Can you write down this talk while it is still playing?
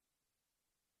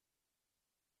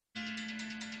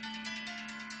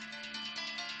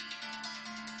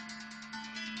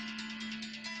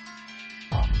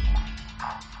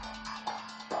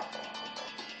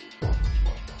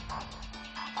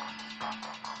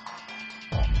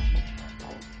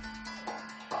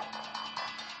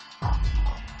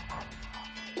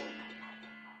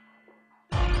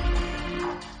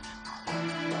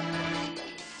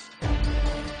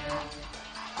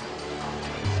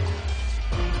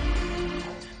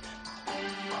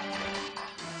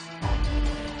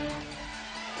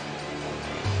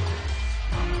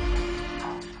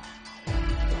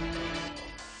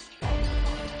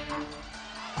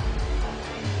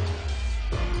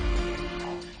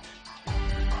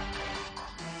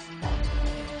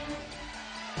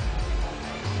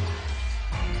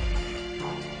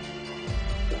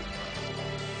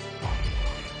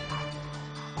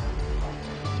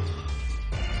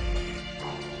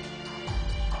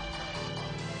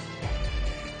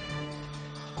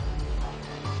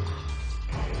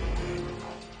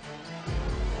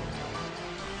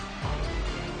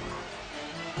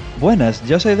Buenas,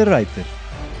 yo soy The Writer.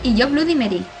 Y yo Bloody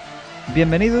Mary.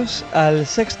 Bienvenidos al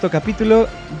sexto capítulo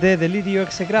de Delirio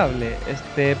Execrable,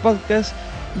 este podcast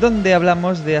donde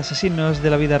hablamos de asesinos de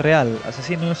la vida real,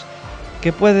 asesinos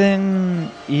que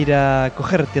pueden ir a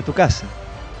cogerte a tu casa.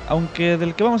 Aunque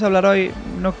del que vamos a hablar hoy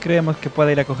no creemos que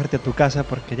pueda ir a cogerte a tu casa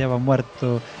porque lleva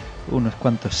muerto unos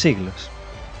cuantos siglos.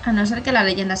 A no ser que la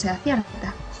leyenda sea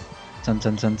cierta. Chan,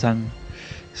 chan, chan, chan.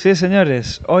 Sí,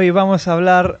 señores, hoy vamos a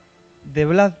hablar de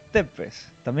Vlad Tepes,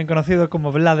 también conocido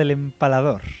como Vlad el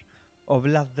Empalador o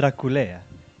Vlad Draculea.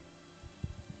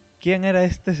 ¿Quién era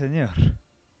este señor?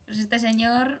 Pues este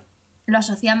señor lo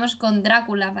asociamos con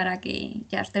Drácula para que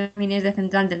ya os terminéis de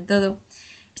centrar del todo.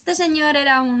 Este señor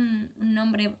era un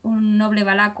noble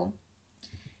valaco,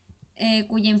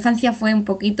 cuya infancia fue un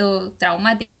poquito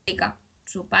traumática.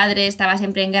 Su padre estaba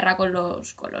siempre en guerra con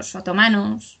los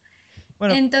otomanos.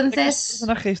 Bueno, entonces,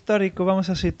 personaje histórico vamos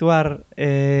a situar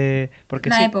porque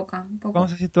la sí, época, un poco.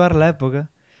 vamos a situar la época.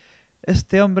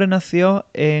 Este hombre nació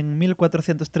en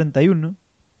 1431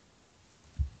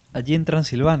 allí en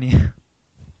Transilvania.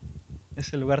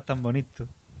 Ese lugar tan bonito.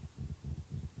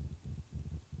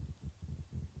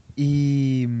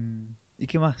 ¿Y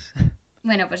qué más?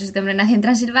 Bueno, pues este hombre nació en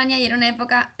Transilvania y era una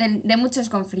época de muchos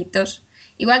conflictos.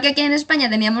 Igual que aquí en España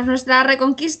teníamos nuestra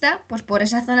Reconquista, pues por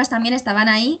esas zonas también estaban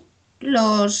ahí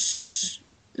los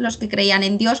que creían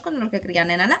en Dios con los que creían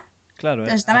en Alá. Claro,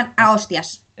 Entonces estaban a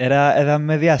hostias. Era Edad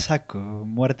Media a saco,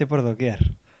 muerte por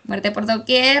doquier. Muerte por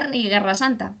doquier y guerra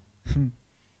santa.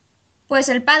 Pues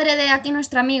el padre de aquí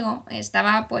nuestro amigo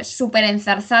estaba pues súper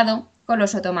enzarzado con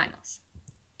los otomanos.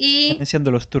 Y Vienen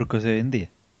siendo los turcos de hoy en día.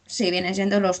 sí, vienen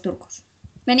siendo los turcos.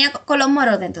 Venía con los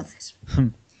moros de entonces.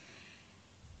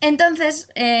 Entonces,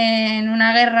 en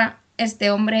una guerra, este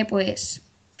hombre pues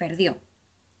perdió.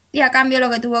 Y a cambio lo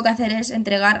que tuvo que hacer es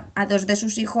entregar a 2 de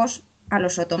sus hijos a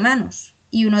los otomanos.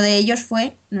 Y uno de ellos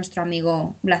fue nuestro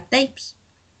amigo Vlad Tepes.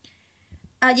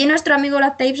 Allí nuestro amigo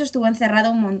Vlad Tepes estuvo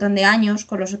encerrado un montón de años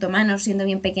con los otomanos, siendo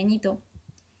bien pequeñito.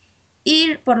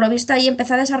 Y por lo visto ahí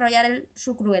empezó a desarrollar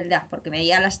su crueldad, porque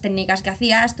veía las técnicas que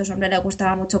hacía. A estos hombres les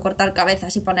gustaba mucho cortar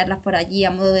cabezas y ponerlas por allí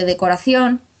a modo de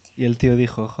decoración. Y el tío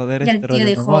dijo, joder, Y el este tío rollo me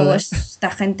dijo, mola.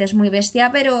 esta gente es muy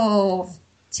bestia, pero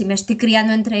si me estoy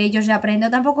criando entre ellos y aprendo,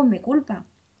 tampoco es mi culpa.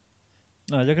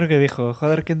 No, yo creo que dijo,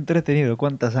 joder, qué entretenido,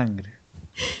 cuánta sangre.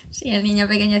 Sí, el niño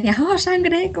pequeño decía, oh,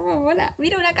 sangre, cómo mola,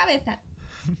 mira una cabeza.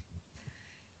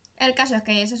 El caso es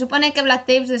que se supone que Vlad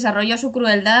Tepes desarrolló su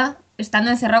crueldad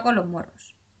estando encerrado con los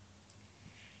moros.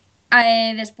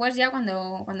 Después ya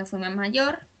cuando fue más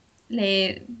mayor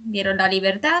le dieron la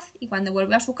libertad y cuando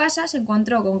volvió a su casa se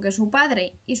encontró con que su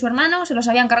padre y su hermano se los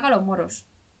habían cargado los moros.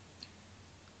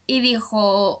 Y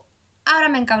dijo, ahora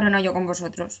me encabrono yo con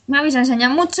vosotros. Me habéis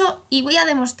enseñado mucho y voy a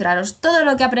demostraros todo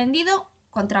lo que he aprendido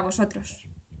contra vosotros.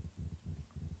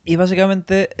 Y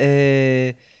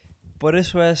básicamente por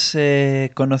eso es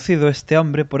conocido este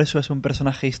hombre, por eso es un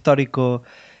personaje histórico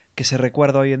que se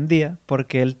recuerda hoy en día,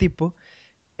 porque el tipo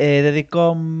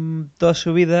dedicó toda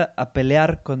su vida a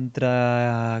pelear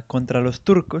contra los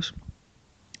turcos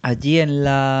allí en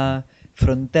la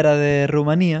frontera de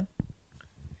Rumanía.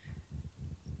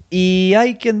 Y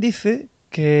hay quien dice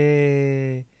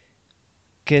que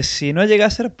si no llega a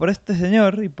ser por este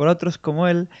señor y por otros como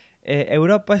él,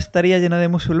 Europa estaría llena de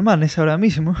musulmanes ahora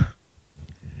mismo.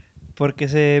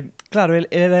 Porque claro, él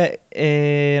era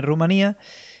Rumanía,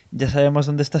 ya sabemos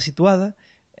dónde está situada,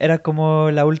 era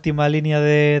como la última línea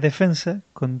de defensa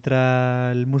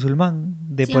contra el musulmán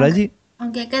de Sí, por allí.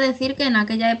 aunque hay que decir que en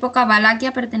aquella época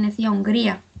Valaquia pertenecía a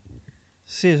Hungría.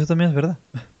 Sí, eso también es verdad.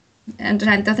 O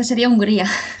sea, entonces sería Hungría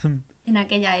en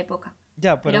aquella época.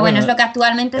 Ya, Pero bueno, es lo que bueno,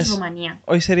 actualmente es Rumanía.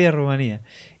 hoy sería Rumanía.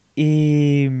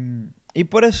 Y, y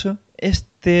por eso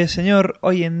este señor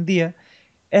hoy en día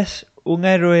es un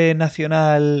héroe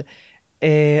nacional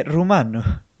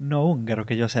rumano, no húngaro,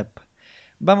 que yo sepa.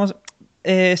 Vamos,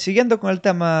 siguiendo con el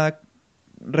tema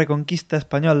Reconquista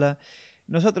española,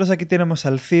 nosotros aquí tenemos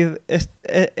al Cid,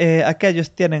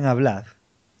 aquellos tienen a Vlad,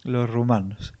 los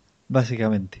rumanos,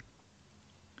 básicamente.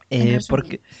 En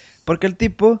resumen. Porque el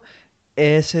tipo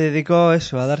se dedicó a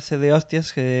eso, a darse de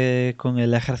hostias con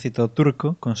el ejército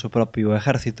turco, con su propio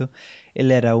ejército.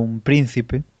 Él era un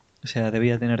príncipe, o sea,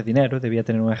 debía tener dinero, debía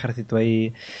tener un ejército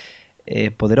ahí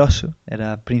poderoso,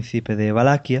 era príncipe de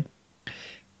Valaquia.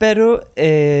 Pero,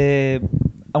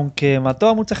 aunque mató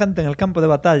a mucha gente en el campo de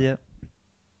batalla,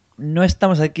 no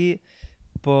estamos aquí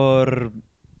por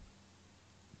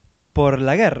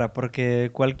la guerra,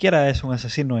 porque cualquiera es un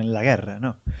asesino en la guerra,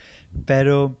 ¿no?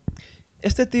 Pero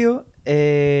este tío,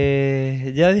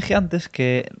 ya dije antes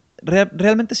que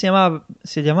realmente se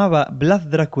llamaba Vlad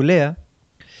Draculea,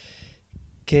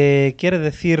 que quiere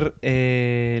decir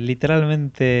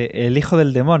literalmente el hijo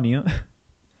del demonio,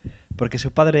 porque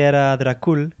su padre era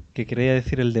Dracul, que quería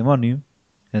decir el demonio,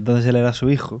 entonces él era su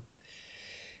hijo.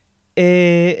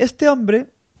 Este hombre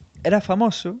era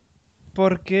famoso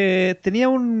porque tenía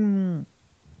un...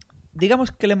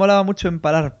 digamos que le molaba mucho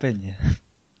empalar peña.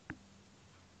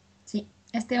 Sí,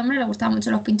 este hombre le gustaban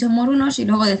mucho los pinchos morunos y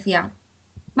luego decía,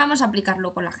 vamos a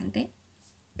aplicarlo con la gente.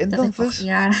 Entonces Entonces,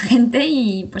 cogía a la gente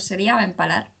y pues sería a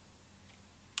empalar.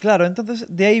 claro, entonces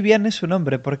de ahí viene su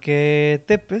nombre, porque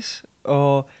Tepes,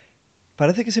 o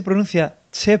parece que se pronuncia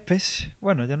Chepes,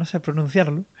 bueno, yo no sé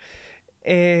pronunciarlo,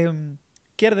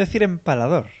 quiere decir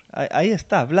empalador. Ahí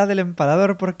está, Vlad el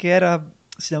empalador porque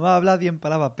se llamaba Vlad y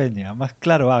empalaba peña, más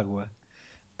claro agua.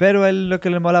 Pero él lo que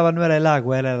le molaba no era el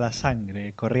agua, era la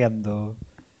sangre corriendo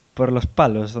por los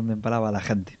palos donde empalaba a la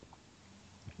gente.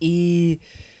 Y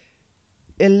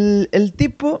el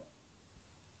tipo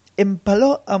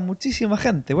empaló a muchísima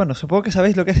gente. Bueno, supongo que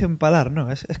sabéis lo que es empalar,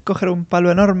 ¿no? Es coger un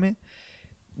palo enorme,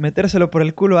 metérselo por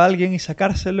el culo a alguien y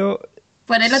sacárselo.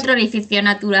 Por el Sí, otro orificio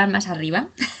natural más arriba.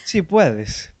 sí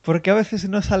puedes, porque a veces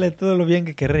no sale todo lo bien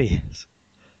que querrías.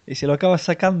 Y si lo acabas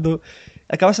sacando,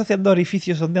 acabas haciendo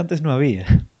orificios donde antes no había.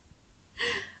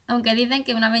 Aunque dicen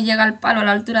que una vez llega el palo a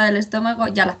la altura del estómago,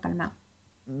 ya lo has palmado.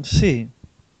 Sí,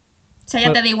 O sea, ya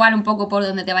pues te da igual un poco por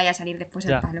dónde te vaya a salir después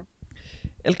el ya. palo.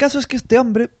 El caso es que este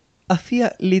hombre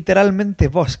hacía literalmente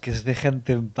bosques de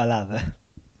gente empalada.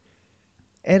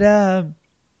 Era,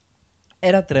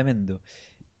 era tremendo.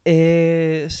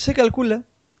 Se calcula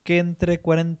que entre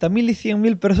 40.000 y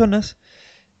 100.000 personas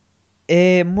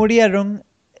murieron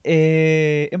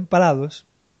empalados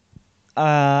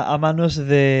a manos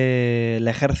del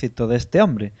ejército de este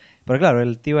hombre. Pero claro,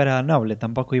 el tío era noble,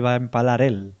 tampoco iba a empalar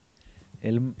él.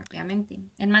 Él, Obviamente.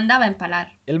 Él mandaba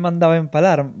empalar. él mandaba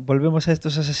empalar. Volvemos a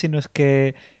estos asesinos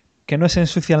que no se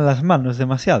ensucian las manos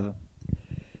demasiado.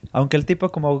 Aunque el tipo,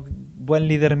 como buen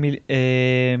líder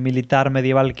militar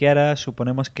medieval que era,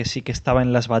 suponemos que sí que estaba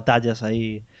en las batallas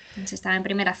ahí. Se estaba en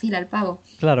primera fila el pavo.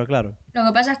 Claro, claro. Lo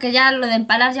que pasa es que ya lo de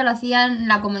empalar ya lo hacían en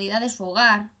la comodidad de su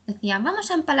hogar. Decían,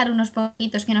 vamos a empalar unos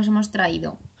poquitos que nos hemos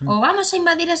traído. O vamos a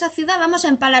invadir esa ciudad, vamos a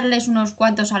empalarles unos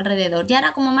cuantos alrededor. Ya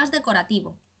era como más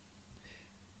decorativo.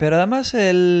 Pero además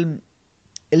el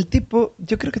tipo,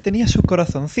 yo creo que tenía su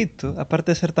corazoncito,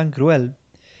 aparte de ser tan cruel,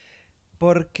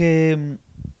 porque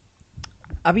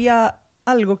había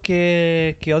algo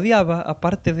que odiaba,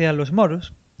 aparte de a los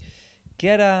moros, que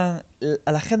era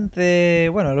a la gente,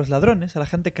 bueno, a los ladrones, a la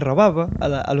gente que robaba,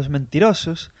 a los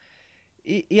mentirosos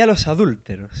y a los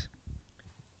adúlteros.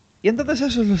 Y entonces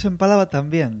esos los empalaba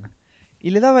también.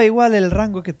 Y le daba igual el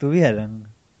rango que tuvieran.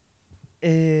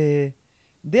 De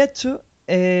hecho,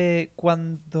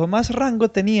 cuanto más rango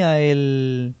tenía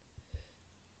el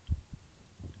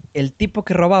tipo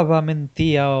que robaba,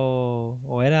 mentía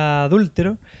o era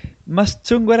adúltero, más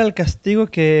chungo era el castigo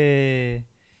que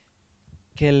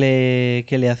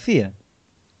le hacía.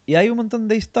 Y hay un montón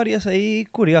de historias ahí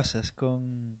curiosas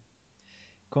con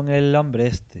el hombre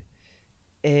este.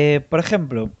 Por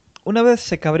ejemplo, una vez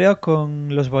se cabreó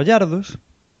con los boyardos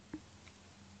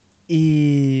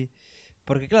y...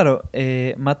 porque claro,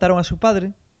 mataron a su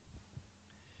padre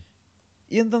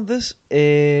y entonces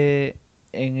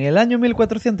en el año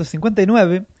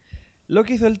 1459 lo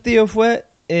que hizo el tío fue,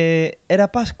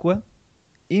 era Pascua,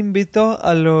 invitó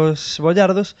a los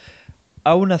boyardos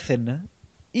a una cena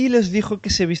y les dijo que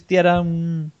se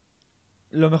vistieran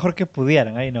lo mejor que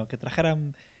pudieran, ahí no, que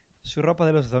trajeran su ropa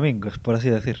de los domingos, por así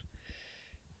decir.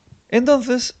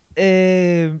 Entonces,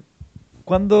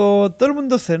 cuando todo el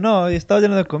mundo cenó y estaba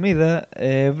lleno de comida,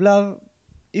 Vlad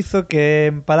hizo que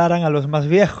empalaran a los más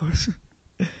viejos.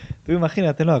 Tú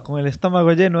imagínate, ¿no? Con el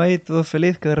estómago lleno ahí, todo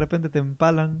feliz, que de repente te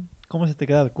empalan. ¿Cómo se te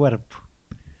queda el cuerpo?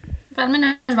 Pero al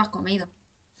menos lo has comido.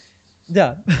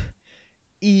 Ya.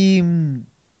 Y,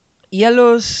 y a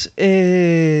los...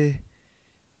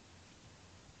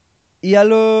 y a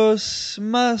los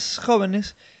más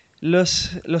jóvenes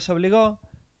los obligó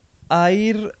a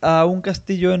ir a un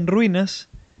castillo en ruinas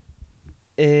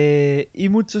y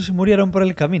muchos murieron por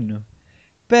el camino.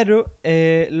 Pero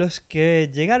los que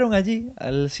llegaron allí,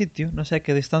 al sitio, no sé a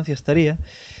qué distancia estaría,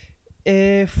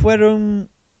 fueron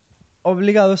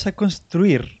obligados a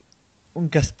construir un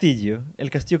castillo. El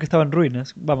castillo que estaba en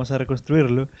ruinas, vamos a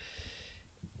reconstruirlo.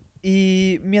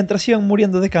 Y mientras iban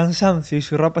muriendo de cansancio y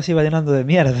su ropa se iba llenando de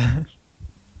mierda.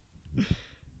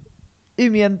 Y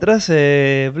mientras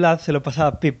Vlad se lo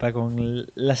pasaba pipa con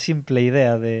la simple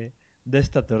idea de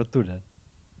esta tortura.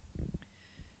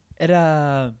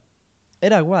 Era,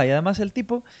 era guay. Además el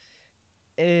tipo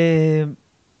eh,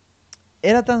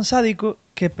 era tan sádico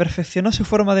que perfeccionó su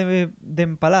forma de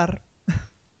empalar.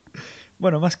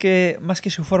 Bueno, más que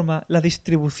su forma, la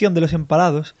distribución de los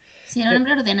empalados. Sí, era un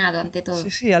hombre ordenado ante todo. Sí,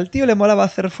 sí, al tío le molaba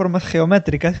hacer formas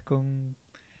geométricas con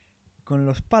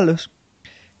los palos.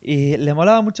 Y le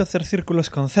molaba mucho hacer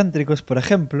círculos concéntricos, por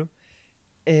ejemplo,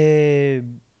 eh,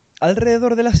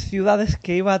 alrededor de las ciudades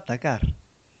que iba a atacar.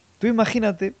 Tú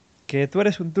imagínate que tú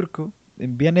eres un turco,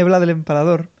 viene Vlad el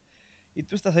Empalador, y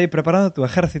tú estás ahí preparando tu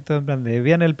ejército, en plan de,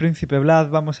 viene el príncipe Vlad,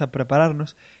 vamos a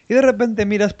prepararnos, y de repente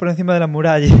miras por encima de la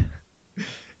muralla,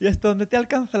 y hasta donde te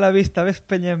alcanza la vista ves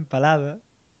peña empalada.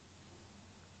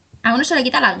 A uno se le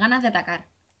quita las ganas de atacar.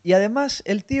 Y además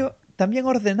el tío también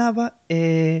ordenaba,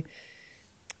 te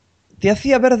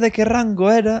hacía ver de qué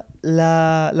rango era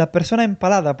la persona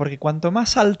empalada, porque cuanto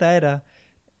más alta era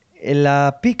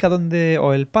la pica donde,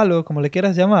 o el palo, como le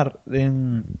quieras llamar,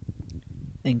 en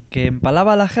que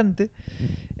empalaba a la gente,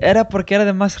 era porque era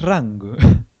de más rango.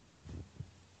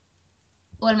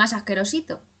 O el más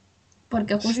asquerosito.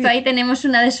 Porque justo Sí, ahí tenemos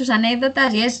una de sus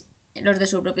anécdotas y es los de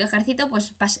su propio ejército,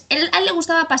 pues a él le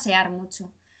gustaba pasear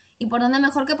mucho. ¿Y por dónde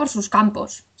mejor que por sus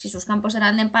campos? Si sus campos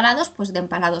eran de empalados, pues de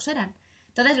empalados eran.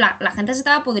 Entonces la gente se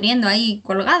estaba pudriendo ahí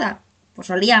colgada,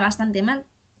 pues olía bastante mal.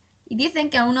 Y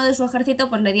dicen que a uno de su ejército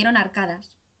pues le dieron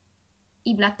arcadas.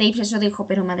 Y Black Tapes eso dijo,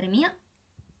 pero madre mía,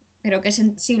 pero qué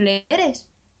sensible eres.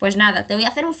 Pues nada, te voy a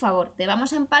hacer un favor, te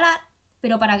vamos a empalar,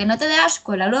 pero para que no te dé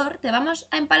asco el olor, te vamos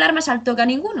a empalar más alto que a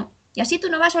ninguno. Y así tú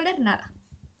no vas a oler nada.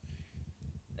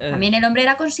 eh, También el hombre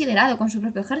era considerado con su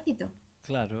propio ejército.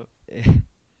 claro.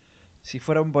 Si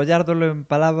fuera un boyardo lo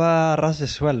empalaba a ras de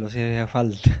suelo, si hacía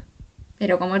falta.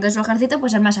 Pero como es de su ejército,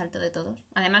 pues es más alto de todos.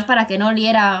 Además, para que no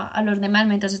oliera a los demás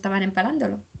mientras estaban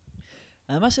empalándolo.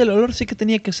 Además el olor sí que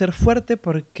tenía que ser fuerte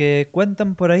porque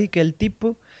cuentan por ahí que el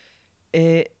tipo...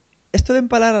 eh, esto de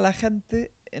empalar a la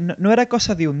gente no era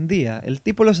cosa de un día. El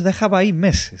tipo los dejaba ahí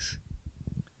meses.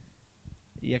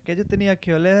 Y aquello tenía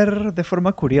que oler de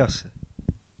forma curiosa.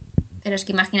 Pero es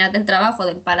que imagínate el trabajo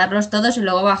de empalarlos todos y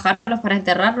luego bajarlos para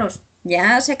enterrarlos.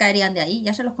 Ya se caerían de ahí,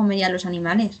 ya se los comerían los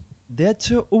animales. De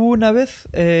hecho, hubo una vez,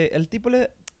 el tipo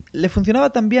le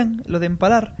funcionaba tan bien lo de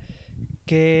empalar,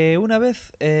 que una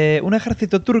vez un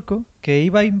ejército turco que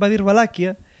iba a invadir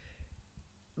Valaquia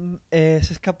se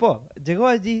escapó. Llegó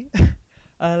allí,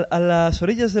 a las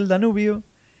orillas del Danubio,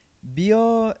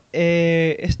 vio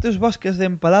estos bosques de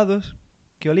empalados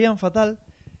que olían fatal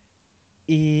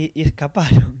y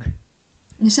escaparon.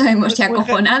 No sabemos si Fue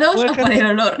acojonados fue o por el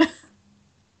ejército olor.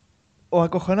 o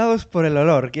acojonados por el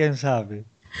olor, quién sabe.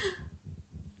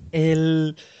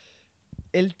 El,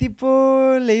 el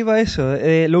tipo le iba a eso,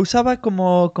 lo usaba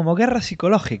como guerra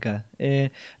psicológica.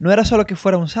 No era solo que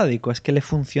fuera un sádico, es que le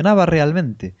funcionaba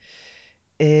realmente.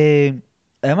 Eh,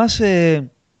 además,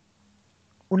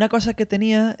 una cosa que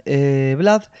tenía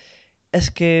Vlad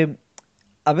es que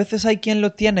a veces hay quien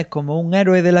lo tiene como un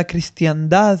héroe de la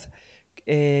cristiandad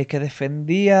que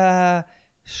defendía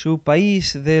su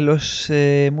país de los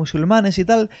musulmanes y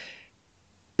tal,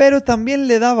 pero también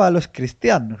le daba a los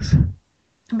cristianos.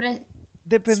 Hombre,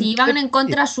 si iban en Dependía.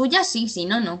 contra suya, sí, si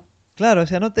no, no. Claro, o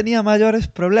sea, no tenía mayores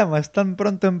problemas. Tan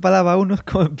pronto empalaba a unos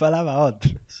como empalaba a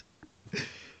otros.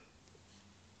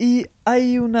 Y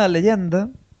hay una leyenda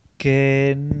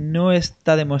que no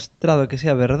está demostrado que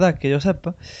sea verdad, que yo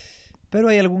sepa, pero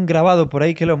hay algún grabado por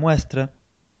ahí que lo muestra,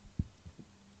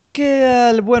 que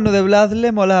al bueno de Vlad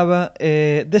le molaba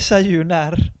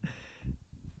desayunar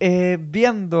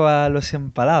viendo a los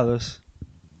empalados.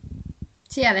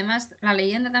 Sí, además, la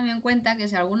leyenda también cuenta que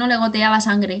si a alguno le goteaba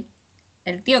sangre,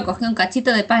 el tío cogía un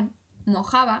cachito de pan,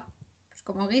 mojaba, pues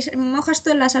como mojas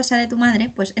tú en la salsa de tu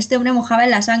madre, pues este hombre mojaba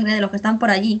en la sangre de los que están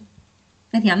por allí.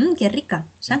 Decía, mmm, qué rica,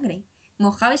 sangre.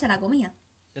 Mojaba y se la comía.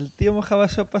 El tío mojaba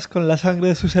sopas con la sangre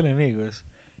de sus enemigos.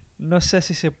 No sé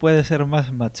si se puede ser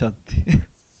más machote.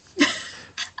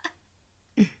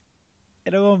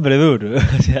 Era un hombre duro.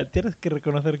 O sea, tienes que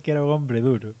reconocer que era un hombre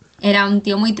duro. Era un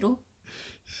tío muy true.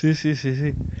 Sí, sí, sí,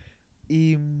 sí.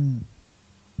 Y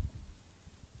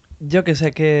yo qué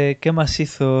sé, ¿qué más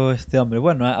hizo este hombre?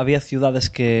 Bueno, había ciudades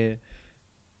que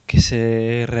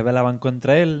se rebelaban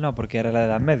contra él, ¿no? Porque era la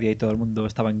Edad Media y todo el mundo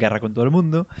estaba en guerra con todo el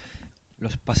mundo.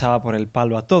 Los pasaba por el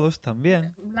palo a todos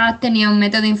también. Vlad tenía un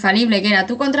método infalible que era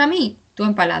tú contra mí, tú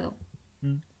empalado.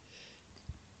 Mm.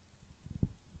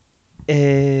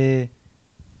 Eh,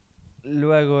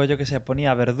 luego, yo qué sé,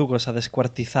 ponía verdugos a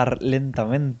descuartizar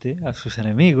lentamente a sus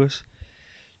enemigos.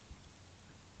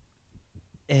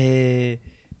 Eh,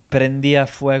 prendía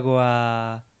fuego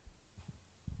a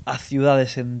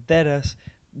ciudades enteras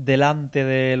delante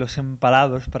de los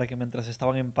empalados para que mientras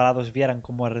estaban empalados vieran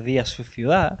cómo ardía su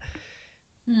ciudad.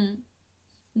 Mm.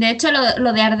 De hecho,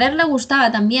 lo de arder le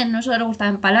gustaba también, no solo le gustaba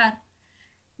empalar.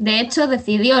 De hecho,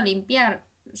 decidió limpiar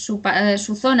su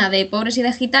zona de pobres y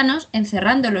de gitanos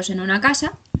encerrándolos en una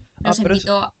casa. Ah, pero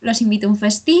eso, Los invitó a un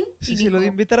festín y sí, sí, lo de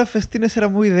dijo, invitar a festines era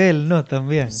muy de él, ¿no?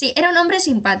 También. sí, era un hombre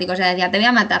simpático, o sea, decía, te voy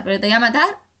a matar, pero te voy a matar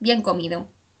bien comido.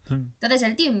 Entonces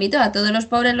el tío invitó a todos los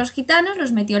pobres los gitanos,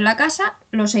 los metió en la casa,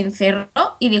 los encerró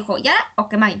y dijo, ya os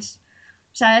quemáis.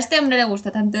 O sea, a este hombre le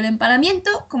gusta tanto el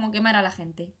empalamiento como quemar a la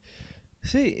gente.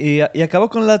 Sí, y acabó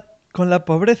con la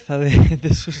pobreza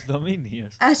de sus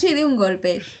dominios. Así de un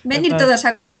golpe. En Venir plan, todos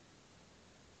a...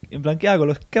 en plan, ¿qué hago?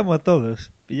 Los quemo a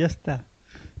todos. Y ya está.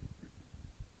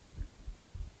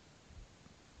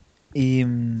 Y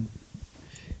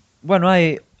bueno,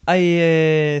 hay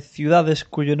ciudades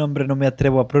cuyo nombre no me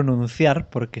atrevo a pronunciar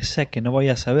porque sé que no voy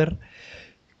a saber,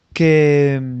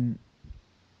 que en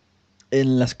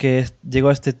las que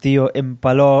llegó este tío,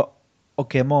 empaló o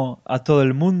quemó a todo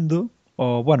el mundo,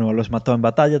 o bueno, los mató en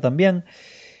batalla también,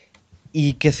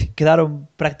 y que quedaron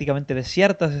prácticamente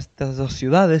desiertas estas dos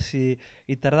ciudades y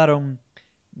tardaron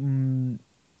mm,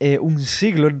 un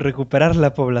siglo en recuperar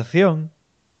la población.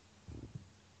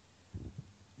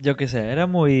 Yo qué sé, era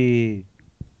muy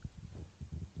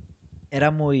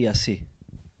así.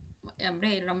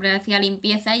 Hombre, el hombre hacía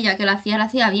limpieza y ya que lo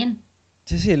hacía bien.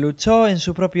 Sí, sí, luchó en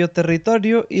su propio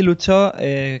territorio y luchó,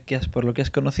 que es por lo que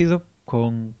es conocido,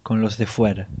 con los de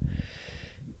fuera.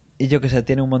 Y yo que sé,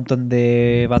 tiene un montón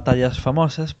de batallas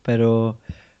famosas, pero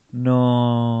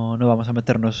no vamos a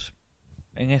meternos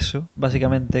en eso.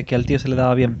 Básicamente que al tío se le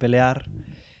daba bien pelear.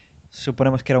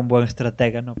 Suponemos que era un buen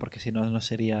estratega, ¿no? Porque si no, no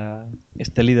sería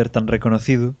este líder tan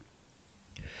reconocido.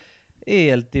 Y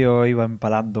el tío iba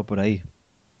empalando por ahí.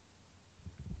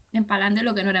 Empalando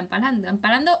lo que no era empalando.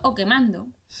 Empalando o quemando.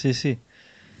 Sí, sí.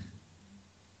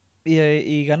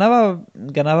 Y ganaba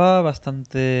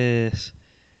bastantes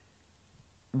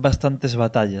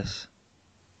batallas.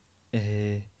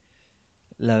 eh,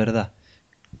 la verdad.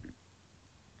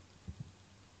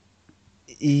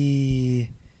 Y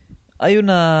hay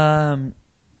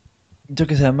yo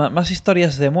qué sé, más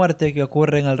historias de muerte que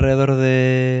ocurren alrededor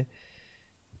de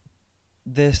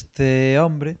este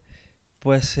hombre.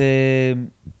 Pues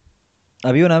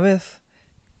había una vez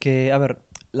que, a ver,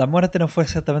 la muerte no fue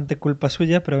exactamente culpa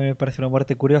suya, pero a mí me parece una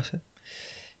muerte curiosa.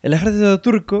 El ejército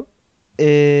turco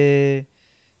eh,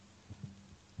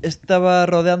 estaba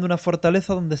rodeando una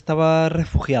fortaleza donde estaba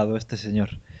refugiado este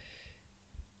señor.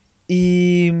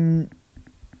 Y,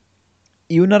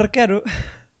 y un arquero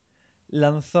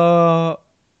lanzó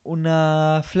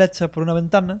una flecha por una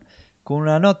ventana con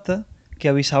una nota que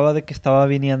avisaba de que estaba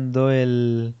viniendo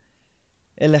el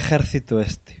ejército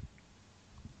este.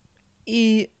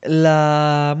 Y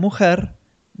la mujer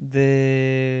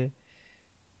de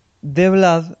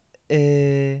Vlad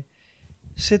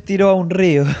se tiró a un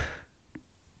río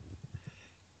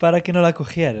para que no la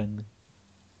cogieran.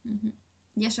 Ujú.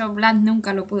 Y eso Vlad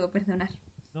nunca lo pudo perdonar.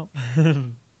 ¿No?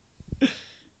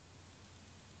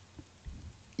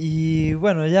 Y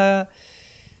bueno, ya,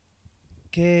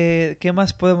 ¿qué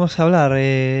más podemos hablar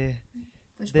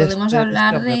Pues podemos de este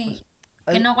hablar hombre? Pues, de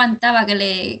que no aguantaba que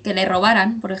le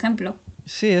robaran, por ejemplo.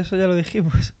 sí, eso ya lo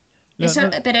dijimos. No, Eso, no,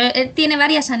 pero él tiene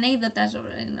varias anécdotas a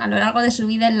lo largo de su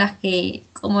vida en las que,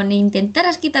 como le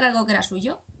intentaras quitar algo que era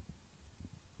suyo,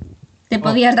 te oh,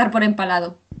 podías dar por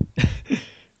empalado.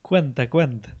 cuenta,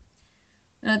 cuenta.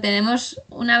 Lo tenemos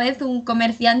una vez un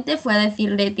comerciante fue a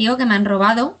decirle, tío, que me han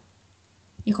robado.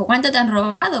 Dijo, ¿cuánto te han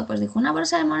robado? Pues dijo, una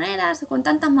bolsa de monedas con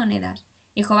tantas monedas.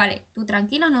 Dijo, vale, tú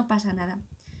tranquilo, no pasa nada.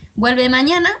 Vuelve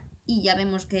mañana y ya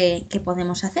vemos qué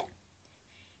podemos hacer.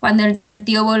 Cuando el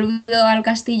tío volvió al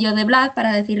castillo de Vlad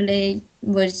para decirle,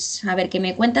 pues a ver qué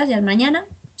me cuentas, ya es mañana,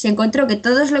 se encontró que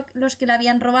todos los que le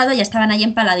habían robado ya estaban ahí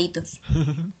empaladitos.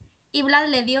 Y Vlad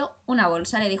le dio una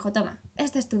bolsa, le dijo, toma,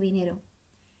 este es tu dinero,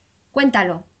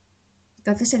 cuéntalo.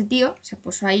 Entonces el tío se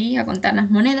puso ahí a contar las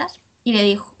monedas y le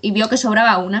dijo, y vio que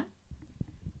sobraba una.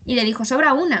 Y le dijo,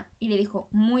 sobra una. Y le dijo,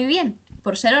 muy bien,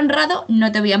 por ser honrado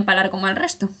no te voy a empalar como al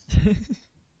resto.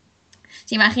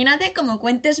 Si imagínate como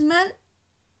cuentes mal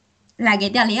la que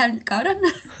te ha liado el cabrón.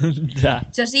 Ya.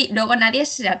 Eso sí, luego nadie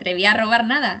se atrevía a robar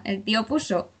nada. El tío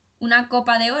puso una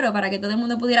copa de oro para que todo el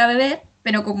mundo pudiera beber,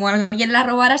 pero como alguien la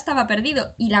robara estaba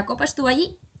perdido. Y la copa estuvo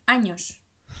allí años.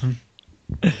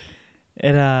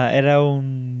 Era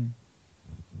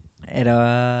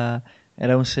era,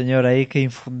 era un señor ahí que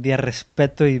infundía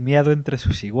respeto y miedo entre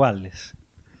sus iguales.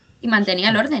 Y mantenía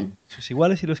el orden. Sus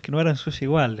iguales y los que no eran sus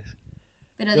iguales.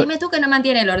 Pero Yo, dime tú que no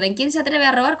mantiene el orden. ¿Quién se atreve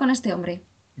a robar con este hombre?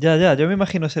 Ya, yo me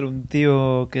imagino ser un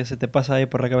tío que se te pasa ahí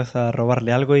por la cabeza a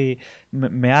robarle algo y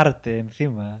me arte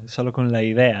encima, solo con la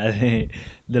idea de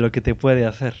lo que te puede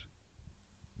hacer.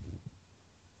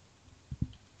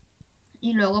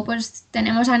 Y luego pues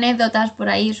tenemos anécdotas por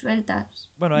ahí sueltas,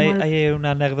 Bueno, como hay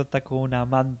una anécdota con una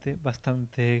amante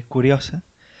bastante curiosa.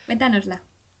 cuéntanosla.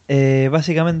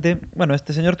 Básicamente, bueno,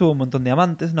 este señor tuvo un montón de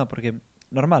amantes, ¿no? Porque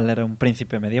normal, era un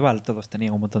príncipe medieval, todos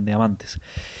tenían un montón de amantes.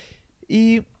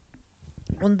 Y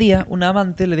un día una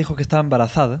amante le dijo que estaba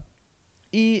embarazada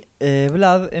y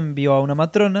Vlad envió a una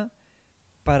matrona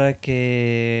para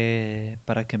que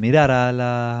mirara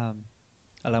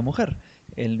a la mujer.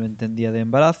 Él no entendía de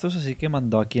embarazos, así que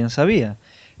mandó a quien sabía.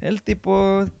 El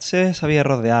tipo se sabía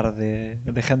rodear de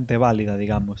gente válida,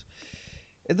 digamos.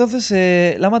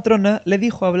 Entonces la matrona le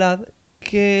dijo a Vlad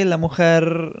que la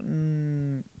mujer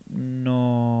no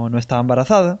estaba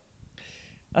embarazada.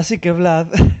 Así que Vlad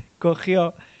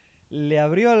cogió, le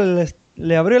abrió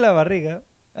la barriga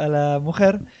a la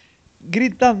mujer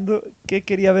gritando que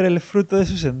quería ver el fruto de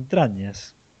sus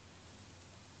entrañas.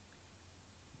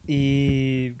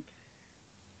 Y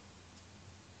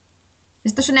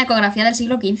Esto es una ecografía del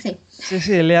siglo XV.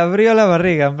 sí, le abrió la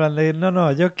barriga, en plan de,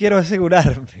 no, yo quiero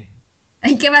asegurarme.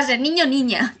 ¿Y qué va a ser, niño o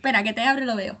niña? Espera, que te abro y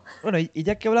lo veo. Bueno, y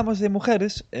ya que hablamos de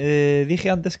mujeres,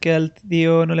 dije antes que al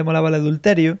tío no le molaba el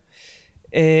adulterio.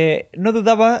 No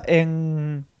dudaba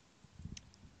en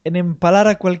empalar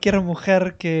a cualquier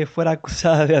mujer que fuera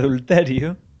acusada de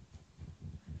adulterio.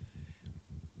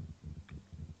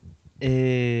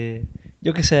 Eh,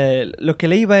 yo qué sé, lo que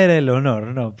le iba era el honor,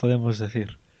 ¿no? Podemos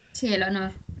decir. Sí, el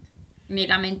honor. Ni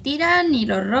la mentira, ni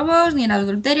los robos, ni el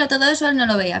adulterio, todo eso él no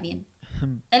lo veía bien.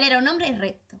 Él era un hombre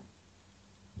recto,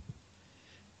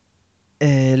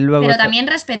 Luego, pero también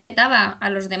respetaba a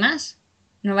los demás.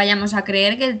 No vayamos a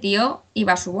creer que el tío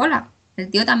iba a su bola. El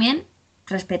tío también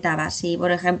respetaba. Si,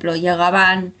 por ejemplo,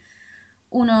 llegaban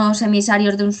unos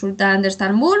emisarios de un sultán de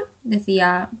Estambul,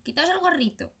 decía, quitaos el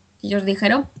gorrito. Y ellos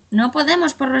dijeron, no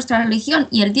podemos por nuestra religión.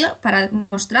 Y el tío, para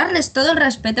mostrarles todo el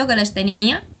respeto que les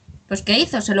tenía, pues ¿qué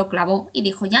hizo? Se lo clavó y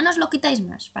dijo, ya no os lo quitáis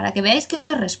más, para que veáis que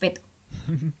os respeto.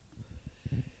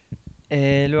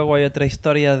 luego hay otra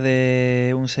historia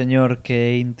de un señor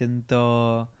que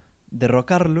intentó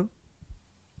derrocarlo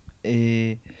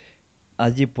eh,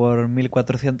 allí por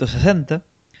 1460.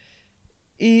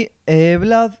 Y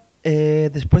Vlad,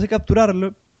 después de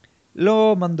capturarlo,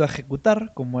 lo mandó a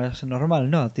ejecutar, como es normal,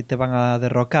 ¿no? A ti te van a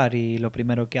derrocar y lo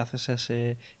primero que haces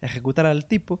es ejecutar al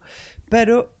tipo.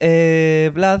 Pero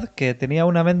Vlad, que tenía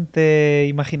una mente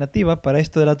imaginativa para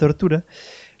esto de la tortura,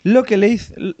 lo que le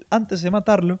hizo, antes de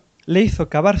matarlo, le hizo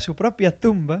cavar su propia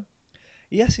tumba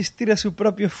y asistir a su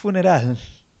propio funeral.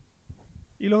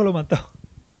 Y luego lo mató.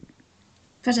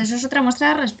 Pues eso es otra muestra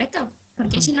de respeto.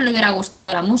 Porque si no le hubiera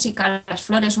gustado la música, las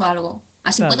flores o algo.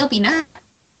 Así puedo Claro, opinar.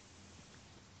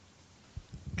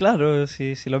 claro,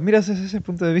 si lo miras desde ese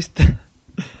punto de vista,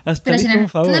 hasta Pero le si en hizo un el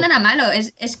fondo no favor. era malo.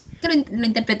 Es que lo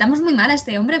interpretamos muy mal a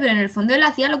este hombre, pero en el fondo él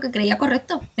hacía lo que creía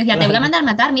correcto. Decía, te voy a Claro. mandar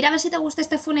matar, mira a ver si te gusta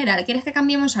este funeral. ¿Quieres que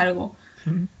cambiemos algo?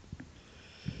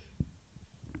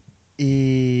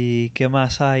 ¿Y qué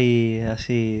más hay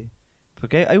así?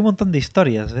 Porque hay un montón de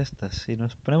historias de estas. Si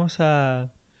nos ponemos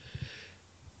a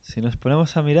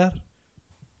mirar,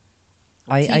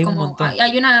 hay, Sí, hay un como montón.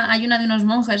 hay una de unos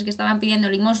monjes que estaban pidiendo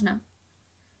limosna.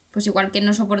 Pues igual que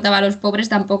no soportaba a los pobres,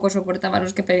 tampoco soportaba a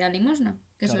los que pedían limosna,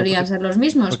 que Claro, solían ser los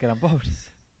mismos. porque eran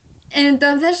pobres.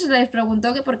 Entonces les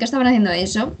preguntó que por qué estaban haciendo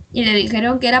eso y le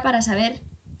dijeron que era para saber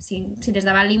si les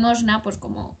daban limosna, pues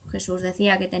como Jesús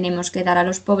decía que tenemos que dar a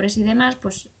los pobres y demás,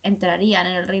 pues entrarían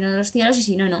en el reino de los cielos y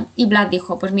si no, no. Y Vlad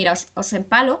dijo, pues mira, os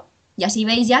empalo y así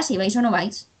veis ya si vais o no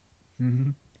vais.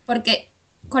 Ujú. Porque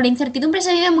con la incertidumbre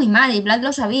se vive muy mal y Vlad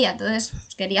lo sabía, entonces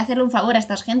pues, quería hacerle un favor a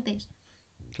estas gentes.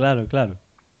 Claro, claro.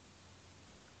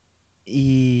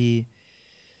 Y,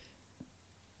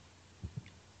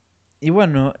 y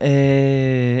bueno,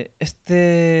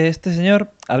 este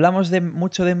señor, hablamos de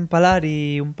mucho de empalar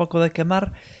y un poco de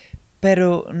quemar,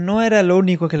 pero no era lo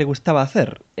único que le gustaba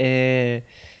hacer.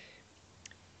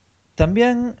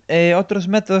 También otros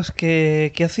métodos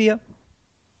que hacía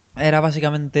era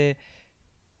básicamente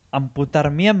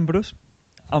amputar miembros,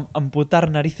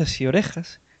 amputar narices y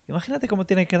orejas. Imagínate cómo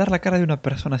tiene que dar la cara de una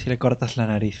persona si le cortas la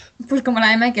nariz. Pues como la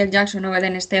de Michael Jackson o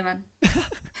Belén Esteban.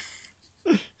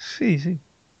 Sí, sí,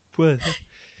 puede ser.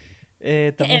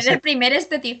 Que También es el se... primer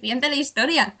esteticien de la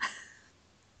historia.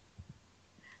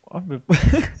 Hombre,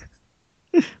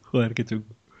 joder, qué chungo.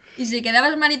 Y si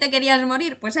quedabas mal y te querías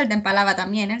morir, pues él te empalaba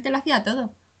también, él te lo hacía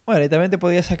todo. Bueno, y también te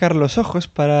podía sacar los ojos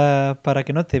para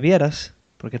que no te vieras.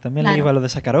 porque también le iba Claro. lo de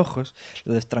sacar ojos,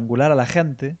 lo de estrangular a la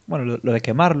gente, bueno, lo de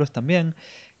quemarlos también,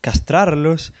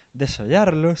 castrarlos,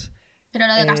 desollarlos, Pero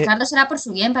lo de eh, castrarlos era por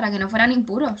su bien, para que no fueran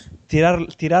impuros.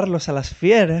 tirarlos a las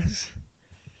fieras.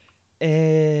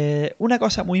 Una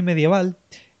cosa muy medieval,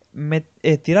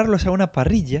 tirarlos a una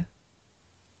parrilla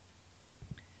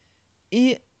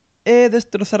y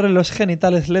destrozarle los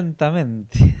genitales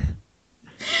lentamente.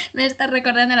 Me estás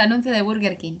recordando el anuncio de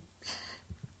Burger King.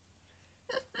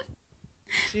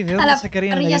 Sí, ¿de A dónde la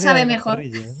sacarían la parrilla idea de sabe la mejor.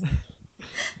 parrilla?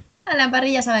 A la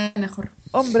parrilla sabe mejor.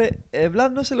 Hombre,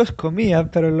 Vlad no se los comía,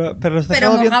 pero los Pero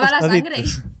dejaba bien mojaba la sangre.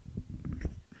 tostaditos.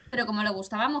 Pero como le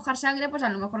gustaba mojar sangre, pues a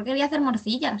lo mejor quería hacer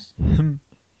morcillas.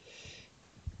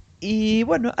 Y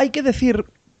bueno, hay que decir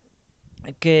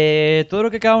que todo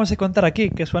lo que acabamos de contar aquí,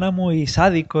 que suena muy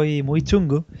sádico y muy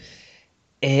chungo,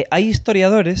 hay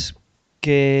historiadores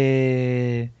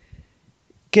que,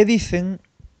 que dicen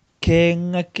que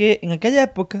en aquella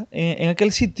época, en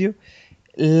aquel sitio,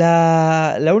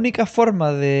 la única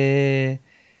forma de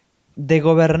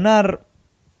gobernar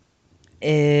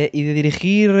y de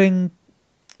dirigir,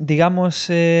 digamos,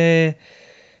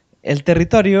 el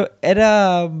territorio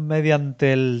era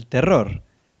mediante el terror,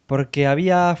 porque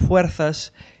había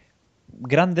fuerzas,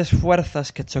 grandes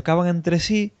fuerzas que chocaban entre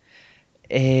sí,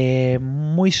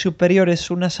 muy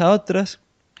superiores unas a otras,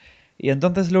 y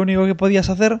entonces lo único que podías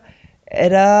hacer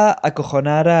era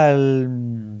acojonar a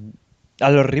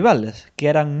los rivales, que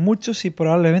eran muchos y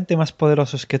probablemente más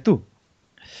poderosos que tú.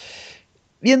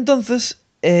 Y entonces,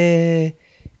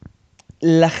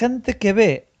 la gente que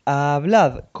ve a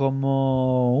Vlad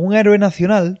como un héroe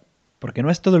nacional, porque no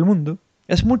es todo el mundo,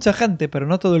 es mucha gente, pero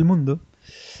no todo el mundo,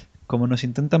 como nos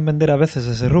intentan vender a veces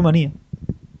desde Rumanía,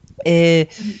 eh,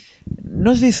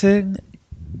 nos dicen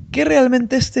que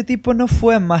realmente este tipo no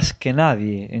fue más que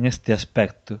nadie en este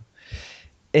aspecto.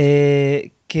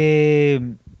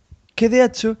 Que de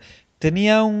hecho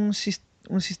tenía un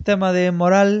sistema de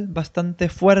moral bastante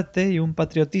fuerte y un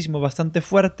patriotismo bastante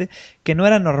fuerte que no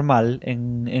era normal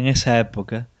en esa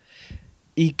época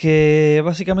y que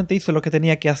básicamente hizo lo que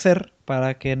tenía que hacer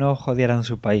para que no jodieran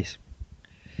su país.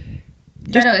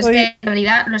 Yo Claro, es estoy... que en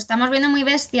realidad lo estamos viendo muy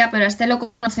bestia, pero este lo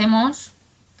conocemos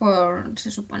por,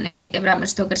 se supone que Bram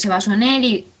Stoker se basó en él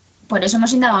y por eso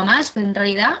hemos indagado más, pero en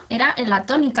realidad era en la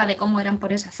tónica de cómo eran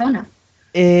por esa zona.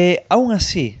 Aún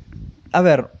así, a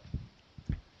ver,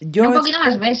 Era yo un poquito más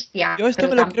esto, bestia, yo esto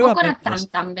pero me lo creo a tampoco era medias.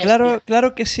 tan bestia. Claro,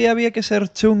 claro que sí había que ser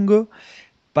chungo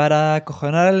para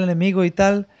acojonar al enemigo y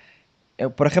tal.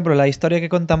 Por ejemplo, la historia que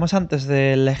contamos antes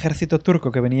del ejército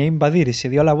turco que venía a invadir y se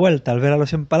dio la vuelta al ver a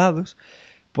los empalados,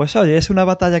 pues oye, es una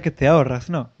batalla que te ahorras,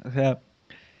 ¿no? O sea,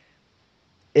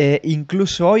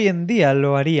 incluso hoy en día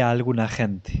lo haría alguna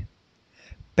gente.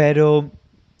 Pero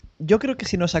yo creo que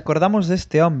si nos acordamos de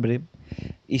este hombre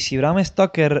y si Bram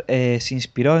Stoker se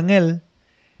inspiró en él,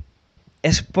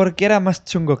 es porque era más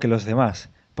chungo que los demás.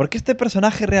 Porque este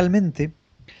personaje realmente,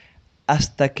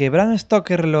 hasta que Bram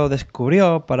Stoker lo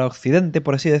descubrió para Occidente,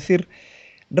 por así decir,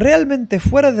 realmente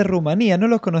fuera de Rumanía no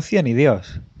lo conocía ni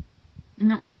Dios.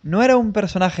 No. No era un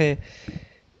personaje.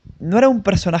 No era un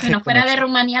personaje Bueno, fuera de conocido.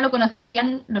 Rumanía lo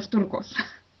conocían los turcos.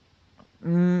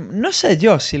 No sé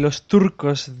yo si los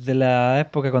turcos de la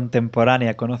época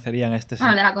contemporánea conocerían a este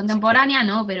Bueno, señor. de la contemporánea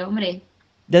no, pero hombre,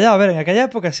 Ya, ya, a ver, en aquella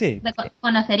época sí.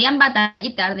 conocerían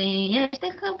batallitas de este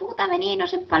hijo de puta venía y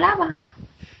nos empalaba.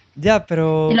 Ya, El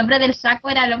pero. hombre del saco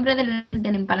era el hombre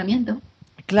del empalamiento.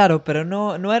 Claro, pero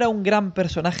no era un gran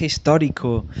personaje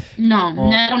histórico. No,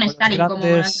 no era un Como los Stalin como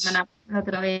grandes. la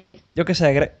otra vez. Yo qué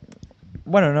sé.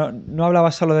 Bueno, no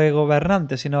hablaba solo de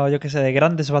gobernantes, sino yo qué sé, de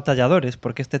grandes batalladores,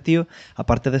 porque este tío,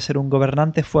 aparte de ser un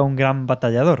gobernante, fue un gran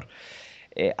batallador.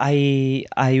 Hay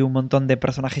un montón de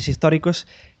personajes históricos,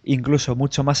 incluso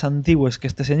mucho más antiguos que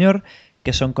este señor,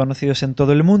 que son conocidos en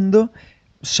todo el mundo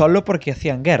solo porque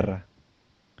hacían guerra.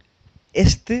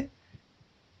 Este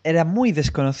era muy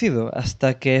desconocido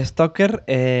hasta que Stoker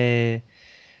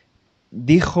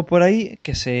dijo por ahí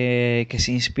que se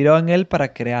inspiró en él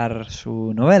para crear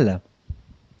su novela.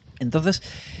 Entonces,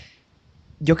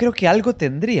 yo creo que algo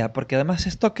tendría, porque además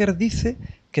Stoker dice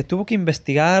que tuvo que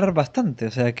investigar bastante,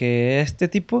 o sea que este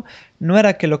tipo no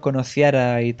era que lo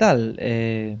conociera y tal.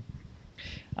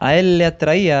 A él le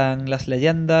atraían las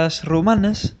leyendas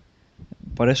rumanas,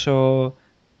 por eso,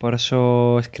 por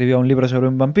eso escribió un libro sobre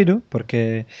un vampiro,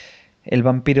 porque el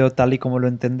vampiro tal y como lo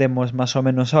entendemos más o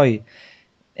menos hoy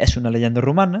es una leyenda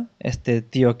rumana. Este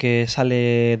tío que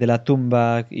sale de la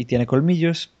tumba y tiene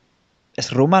colmillos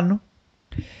es rumano.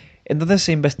 Entonces,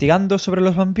 investigando sobre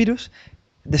los vampiros,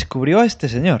 descubrió a este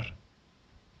señor.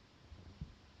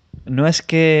 No es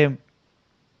que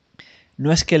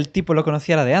no es que el tipo lo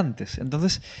conociera de antes.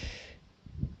 Entonces,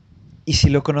 y si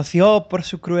lo conoció por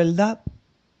su crueldad,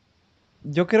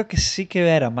 yo creo que sí que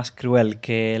era más cruel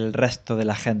que el resto de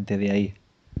la gente de ahí.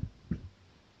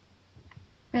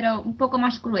 Pero un poco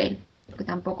más cruel, porque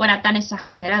tampoco era tan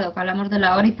exagerado, que hablamos de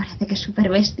la hora y parece que es súper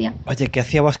bestia. Oye, que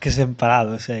hacía bosques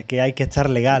empalados, que hay que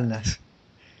echarle ganas.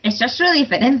 Eso es su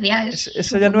diferencia, es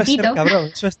Eso su ya no es ser puntito.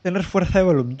 cabrón, eso es tener fuerza de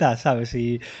voluntad, ¿sabes?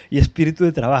 Y espíritu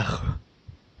de trabajo.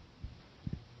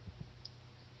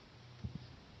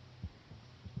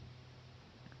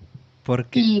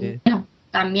 Porque... Y bueno,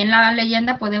 también la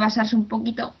leyenda puede basarse un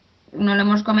poquito, no lo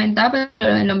hemos comentado,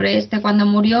 pero el hombre este cuando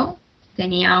murió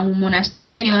tenía un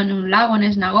monasterio en un lago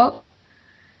en Snagov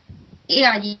y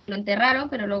allí lo enterraron,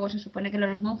 pero luego se supone que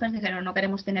los monjes dijeron no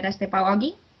queremos tener a este pavo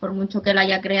aquí, por mucho que él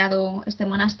haya creado este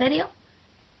monasterio,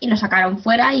 y lo sacaron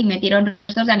fuera y metieron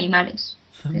restos de animales.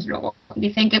 Entonces luego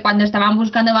dicen que cuando estaban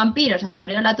buscando vampiros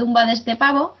abrieron la tumba de este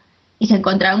pavo y se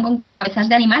encontraron con cabezas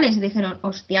de animales y dijeron,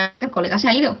 hostia, el colega se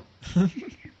ha ido.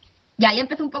 Y ahí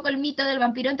empezó un poco el mito del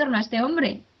vampiro en torno a este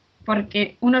hombre,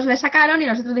 porque unos le sacaron y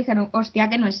los otros dijeron, hostia,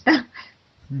 que no está.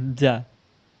 Ya.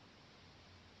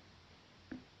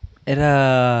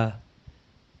 Era...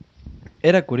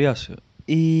 Era curioso.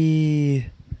 Y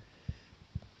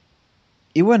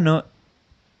bueno,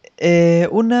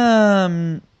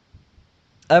 una...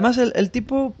 Además, el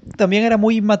tipo también era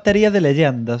muy materia de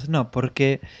leyendas, ¿no?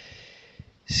 Porque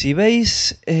si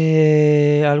veis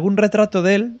algún retrato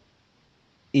de él,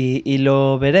 y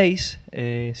lo veréis,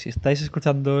 si estáis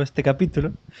escuchando este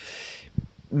capítulo,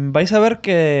 vais a ver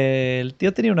que el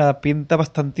tío tenía una pinta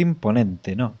bastante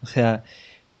imponente, ¿no? O sea,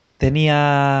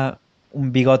 tenía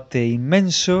un bigote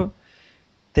inmenso,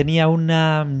 tenía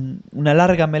una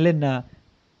larga melena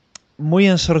muy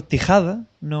ensortijada,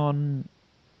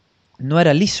 no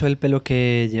era liso el pelo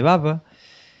que llevaba.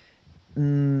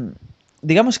 Mm,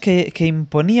 digamos que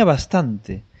imponía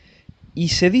bastante. Y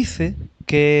se dice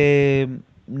que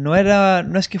no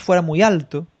es que fuera muy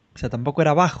alto, o sea, tampoco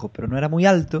era bajo, pero no era muy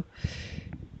alto,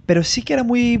 pero sí que era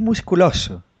muy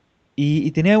musculoso.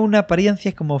 Y tenía una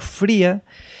apariencia como fría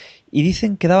y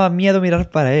dicen que daba miedo mirar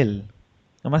para él.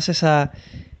 Además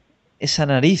esa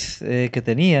nariz que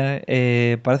tenía,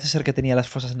 parece ser que tenía las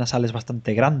fosas nasales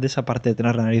bastante grandes, aparte de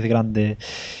tener la nariz grande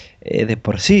de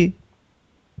por sí.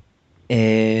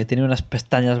 Tenía unas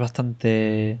pestañas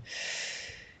bastante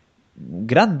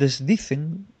grandes,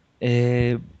 dicen.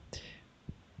 Eh,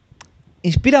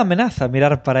 inspira amenaza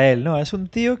mirar para él, ¿no? Es un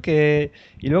tío que...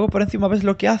 Y luego por encima ves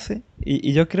lo que hace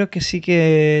y yo creo que sí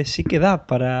que da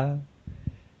para...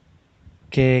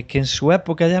 Que en su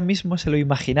época ya mismo se lo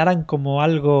imaginaran como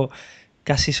algo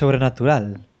casi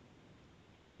sobrenatural.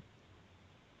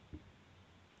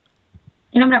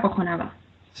 El hombre acojonaba.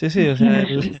 Sí, sí, o Así en sea,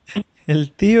 resumen.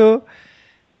 el tío...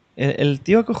 El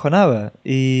tío acojonaba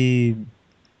y...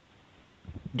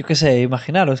 Yo qué sé,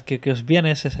 imaginaros que os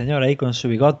viene ese señor ahí con su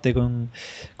bigote,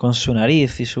 con su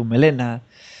nariz y su melena,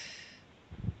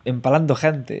 empalando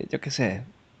gente, yo qué sé.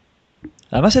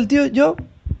 Además el tío, yo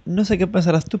no sé qué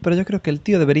pensarás tú, pero yo creo que el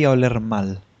tío debería oler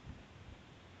mal. Yo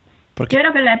Porque,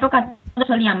 creo que en la época todos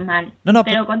olían mal, no, no,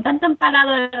 pero con tanto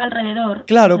empalado alrededor, pues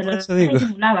claro, se por lo eso digo,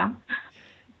 disimulaba.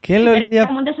 que él Era olía...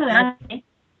 como un desodorante.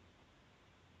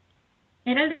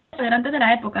 Era el desodorante de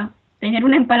la época. Tener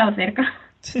un empalado cerca.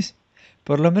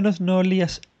 Por lo menos no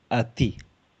olías a ti.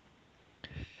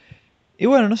 Y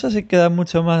bueno, no sé si queda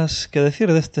mucho más que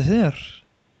decir de este señor.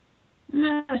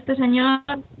 No, este señor,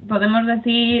 podemos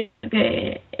decir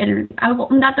que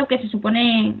un dato que se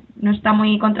supone no está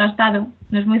muy contrastado,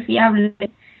 no es muy fiable,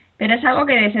 pero es algo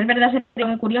que de ser verdad sería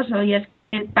muy curioso, y es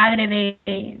que el padre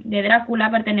de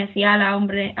Drácula pertenecía a la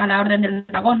Orden del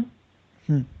Dragón,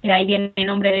 Hmm. que ahí viene el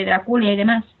nombre de Drácula y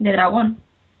demás, de dragón.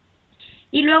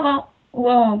 Y luego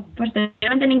hubo,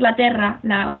 posteriormente en Inglaterra,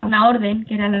 una orden,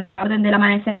 que era la Orden del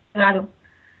Amanecer Dorado,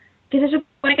 que se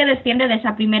supone que desciende de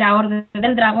esa primera orden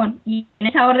del dragón, y en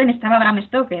esa orden estaba Bram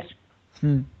Stoker,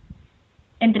 Hmm.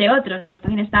 entre otros.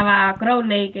 También estaba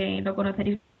Crowley, que lo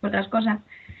conoceréis por otras cosas.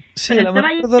 Sí, Pero el estaba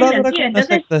amanecer allí dorado el era tío, como una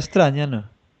entonces, secta extraña, ¿no?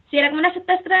 si era como una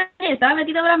secta extraña, estaba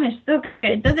metido Bram Stoker.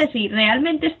 Entonces, si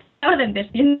realmente esta orden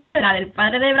desciende de la del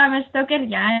padre de Bram Stoker,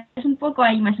 ya es un poco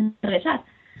ahí más interesante.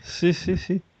 Sí, sí,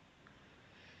 sí.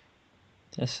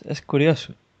 Es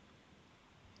curioso.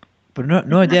 Pero no Es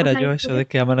una oyera cosa yo ahí eso de curiosa.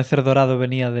 que Amanecer Dorado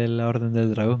venía de la Orden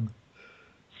del Dragón.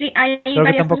 Sí, hay Creo que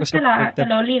varias tampoco cosas sé por el que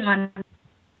tema. lo ligan,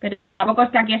 pero tampoco es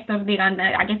que aquí estos digan,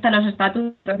 aquí están los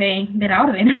estatutos de la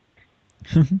orden.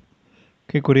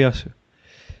 Qué curioso.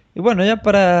 Y bueno, ya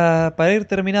para ir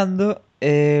terminando,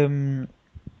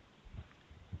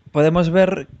 podemos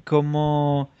ver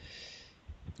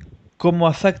cómo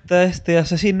afecta este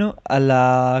asesino a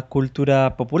la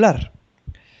cultura popular.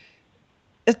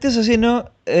 Este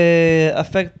asesino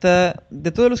afecta,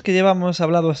 de todos los que llevamos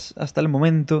hablados hasta el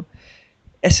momento,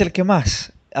 es el que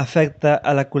más afecta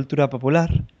a la cultura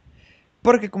popular,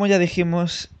 porque como ya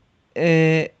dijimos,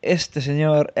 este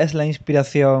señor es la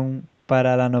inspiración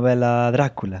para la novela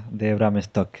Drácula de Bram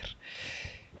Stoker.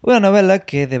 Una novela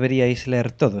que deberíais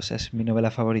leer todos, es mi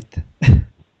novela favorita.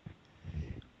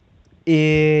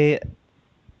 Y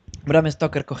Bram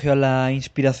Stoker cogió la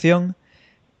inspiración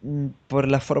por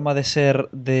la forma de ser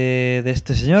de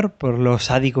este señor, por lo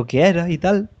sádico que era y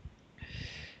tal.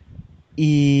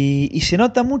 Y se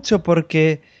nota mucho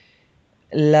porque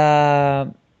en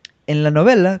la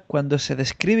novela, cuando se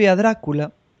describe a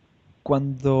Drácula,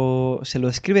 cuando se lo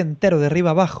describe entero de arriba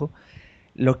abajo,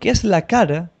 lo que es la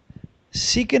cara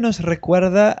sí que nos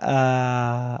recuerda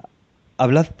a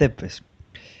Vlad Tepes.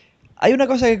 Hay una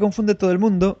cosa que confunde todo el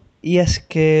mundo y es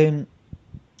que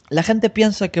la gente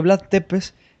piensa que Vlad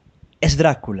Tepes es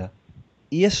Drácula.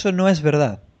 Y eso no es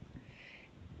verdad.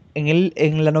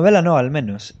 En la novela no, al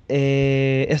menos.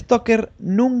 Stoker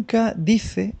nunca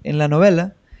dice en la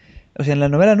novela, o sea, en la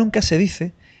novela nunca se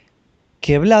dice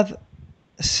que Vlad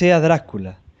sea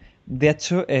Drácula. De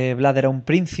hecho, Vlad era un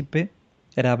príncipe,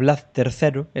 era Vlad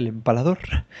III, el empalador,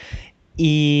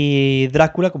 y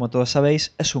Drácula, como todos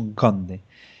sabéis, es un conde.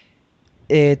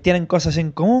 Tienen cosas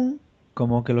en común,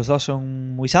 como que los dos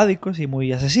son muy sádicos y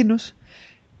muy asesinos,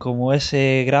 como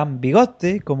ese gran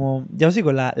bigote, como, ya os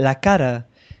digo, la cara,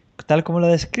 tal como la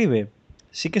describe,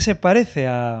 sí que se parece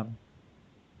al,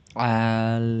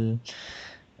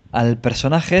 al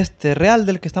personaje este real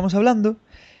del que estamos hablando,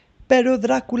 pero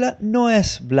Drácula no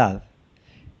es Vlad.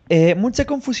 Mucha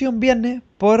confusión viene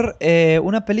por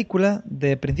una película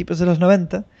de principios de los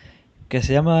 90 que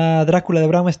se llama Drácula de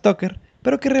Bram Stoker,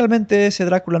 pero que realmente ese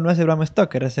Drácula no es de Bram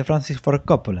Stoker, es de Francis Ford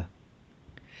Coppola.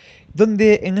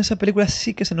 Donde en esa película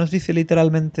sí que se nos dice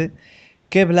literalmente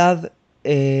que Vlad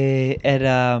es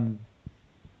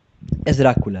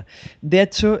Drácula. De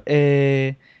hecho,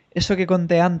 eso que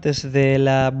conté antes de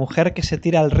la mujer que se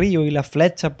tira al río y la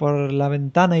flecha por la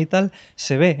ventana y tal,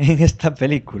 se ve en esta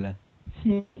película.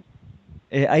 Sí.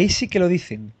 Ahí sí que lo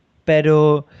dicen,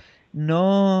 pero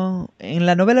no, en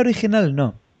la novela original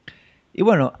no. Y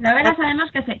bueno, La verdad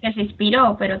sabemos que se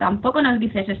inspiró, pero tampoco nos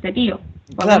dices este tío.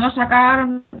 claro, Podemos sacar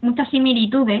muchas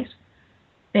similitudes,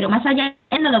 pero más allá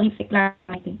él no lo dice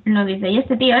claramente. Él no dice, y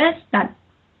este tío es tal.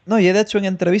 no, y de hecho en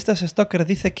entrevistas Stoker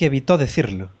dice que evitó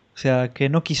decirlo, o sea, que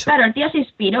no quiso. Claro, el tío se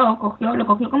inspiró, lo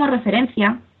cogió como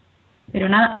referencia, pero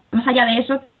nada, más allá de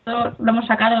eso, todo lo hemos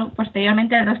sacado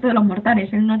posteriormente del resto de los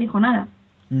mortales. Él no dijo nada.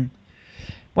 Mm.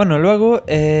 Bueno, luego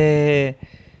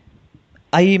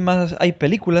hay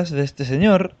películas de este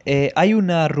señor. Hay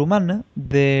una rumana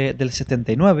del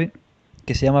 79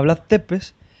 que se llama Vlad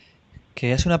Tepes,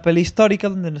 que es una peli histórica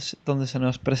donde se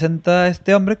nos presenta a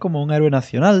este hombre como un héroe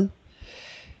nacional.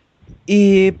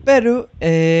 Pero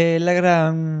la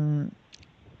gran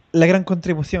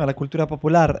contribución a la cultura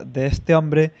popular de este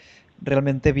hombre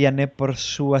realmente viene por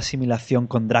su asimilación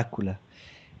con Drácula.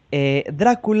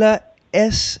 Drácula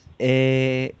es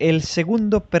el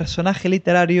segundo personaje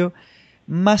literario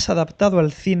más adaptado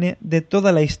al cine de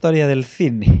toda la historia del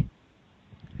cine.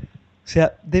 O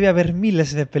sea, debe haber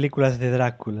miles de películas de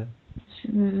Drácula.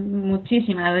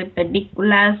 Muchísimas de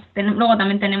películas. Luego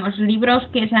también tenemos libros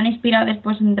que se han inspirado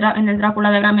después en el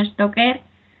Drácula de Bram Stoker,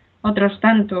 otros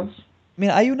tantos.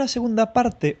 Mira, hay una segunda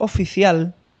parte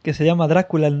oficial que se llama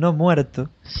Drácula el no muerto.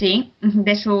 Sí,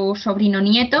 de su sobrino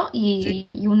nieto Sí.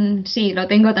 Sí, lo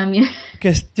tengo también.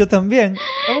 Yo también.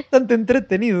 Es bastante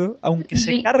entretenido, aunque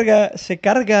Sí, se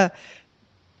carga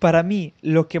para mí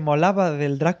lo que molaba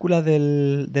del Drácula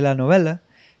de la novela,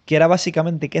 que era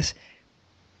básicamente que es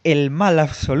el mal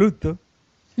absoluto,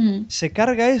 mm, se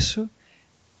carga eso,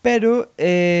 pero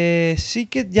sí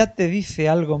que ya te dice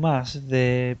algo más,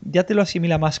 ya te lo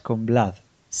asimila más con Vlad.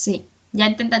 sí, ya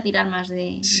intenta tirar más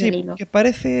Sí, del hilo.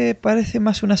 porque parece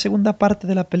más una segunda parte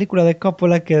de la película de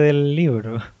Coppola que del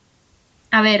libro.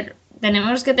 A ver,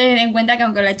 tenemos que tener en cuenta que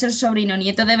aunque lo ha hecho el sobrino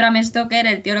nieto de Bram Stoker,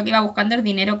 el tío lo que iba buscando es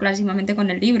dinero clásicamente con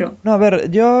el libro. No, a ver,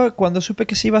 yo cuando supe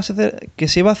que se iba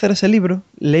a hacer ese libro,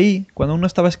 leí, cuando aún no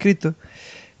estaba escrito,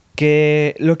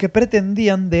 que lo que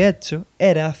pretendían, de hecho,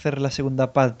 era hacer la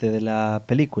segunda parte de la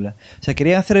película. O sea,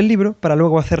 querían hacer el libro para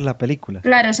luego hacer la película.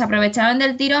 Claro, se aprovecharon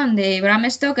del tirón de Bram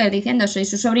Stoker diciendo soy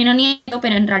su sobrino nieto,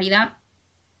 pero en realidad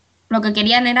lo que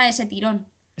querían era ese tirón.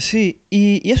 Sí,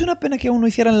 y es una pena que aún no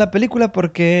hicieran la película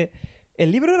porque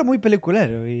el libro era muy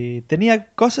peliculero y tenía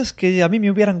cosas que a mí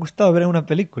me hubieran gustado ver en una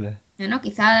película. Bueno,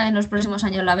 quizá en los próximos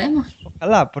años la vemos.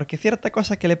 Ojalá, porque cierta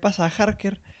cosa que le pasa a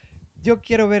Harker Yo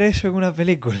quiero ver eso en una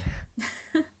película.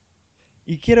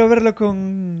 Y quiero verlo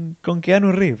con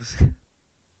Keanu Reeves.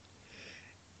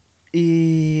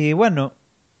 Y bueno,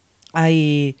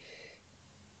 hay,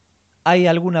 hay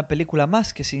alguna película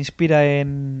más que se inspira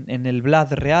en el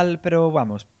Vlad real, pero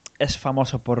vamos, es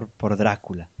famoso por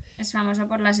Drácula. Es famoso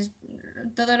por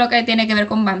todo lo que tiene que ver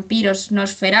con vampiros.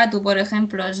 Nosferatu, por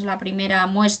ejemplo, es la primera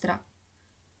muestra.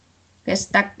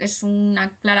 Es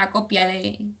una clara copia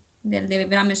del de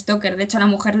Bram Stoker. De hecho, la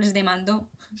mujer les demandó.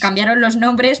 Cambiaron los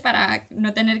nombres para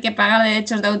no tener que pagar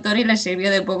derechos de autor y les sirvió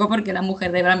de poco porque la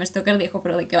mujer de Bram Stoker dijo,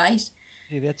 ¿pero de qué vais?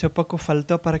 Y de hecho poco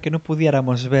faltó para que no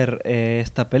pudiéramos ver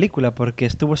esta película porque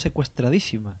estuvo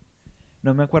secuestradísima.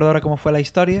 No me acuerdo ahora cómo fue la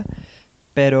historia,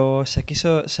 pero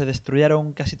se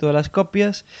destruyeron casi todas las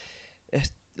copias,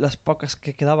 las pocas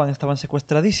que quedaban estaban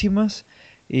secuestradísimas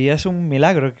y es un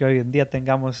milagro que hoy en día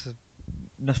tengamos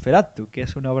Nosferatu, que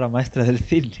es una obra maestra del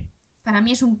cine. Para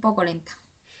mí es un poco lenta.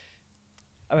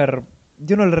 A ver,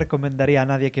 yo no le recomendaría a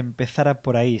nadie que empezara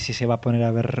por ahí si se va a poner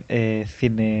a ver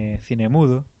cine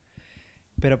mudo,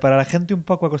 pero para la gente un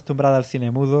poco acostumbrada al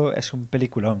cine mudo es un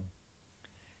peliculón.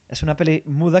 Es una peli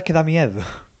muda que da miedo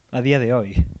a día de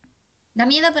hoy. Da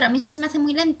miedo, pero a mí me hace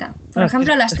muy lenta. Por No,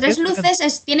 ejemplo, las es tres que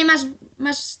luces tiene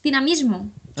más dinamismo.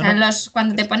 O no, sea, no,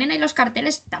 cuando te ponen ahí los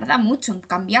carteles tarda mucho en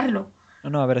cambiarlo.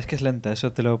 no, a ver, es que es lenta,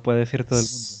 eso te lo puede decir todo el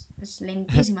mundo. Es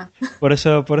lentísima. Por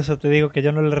eso te digo que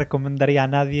yo no le recomendaría a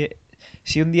nadie.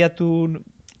 Si un día tú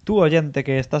oyente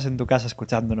que estás en tu casa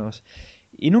escuchándonos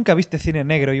y nunca viste cine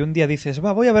negro y un día dices,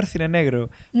 va, voy a ver cine negro,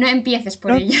 No empieces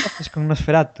por no ella. empieces con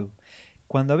Nosferatu.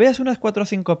 Cuando veas unas 4 o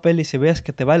 5 pelis y veas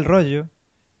que te va el rollo,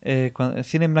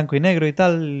 cine en blanco y negro y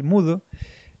tal, mudo,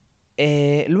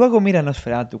 luego mira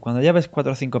Nosferatu, cuando ya ves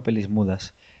 4 o 5 pelis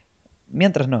mudas.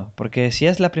 Mientras no, porque si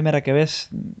es la primera que ves,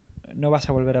 no vas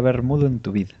a volver a ver mudo en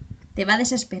tu vida. Te va a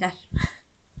desesperar.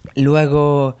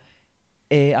 Luego,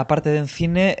 aparte de en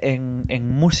cine, en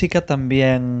música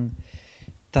también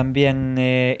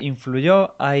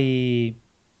influyó. Hay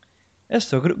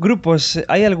grupos,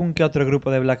 hay algún que otro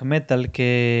grupo de black metal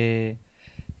que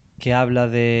habla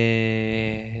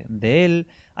de él.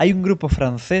 Hay un grupo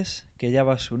francés que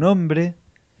lleva su nombre.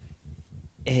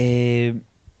 Eh,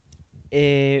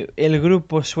 el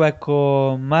grupo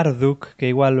sueco Marduk, que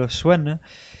igual os suena,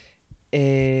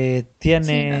 Sí,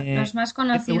 tiene... los más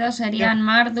tiene alguna conocidos canción. serían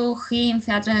Marduk, Him,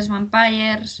 Theatre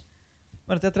Vampires.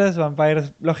 Bueno, Theatre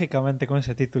Vampires, lógicamente, con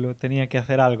ese título tenía que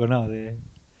hacer algo, ¿no? De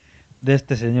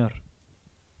este señor.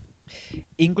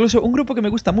 Incluso un grupo que me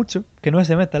gusta mucho, que no es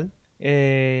de metal,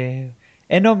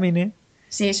 Enomine,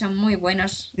 Sí, son muy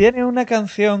buenos. tiene una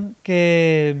canción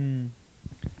que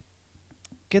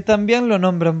también lo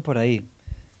nombran por ahí.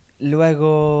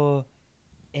 Luego,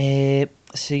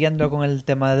 siguiendo con el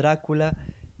tema de Drácula,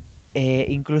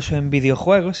 incluso en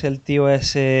videojuegos, el tío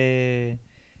es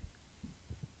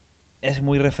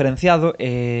muy referenciado.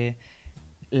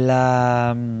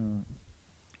 La, mm,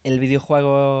 el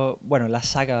videojuego, bueno, la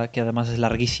saga, que además es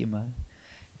larguísima,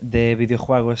 de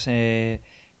videojuegos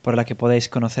por la que podéis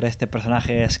conocer a este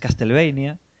personaje es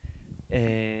Castlevania.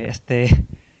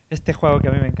 Este juego que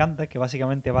a mí me encanta, que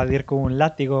básicamente va a ir con un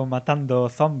látigo matando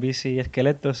zombies y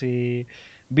esqueletos y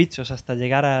bichos hasta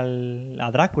llegar a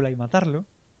Drácula y matarlo,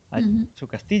 a Ujú. su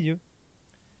castillo.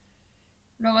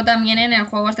 Luego también en el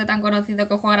juego este tan conocido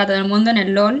que juega todo el mundo, en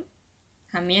el LOL,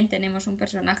 también tenemos un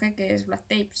personaje que es Black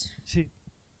Tapes. Sí.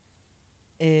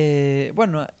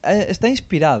 Bueno, está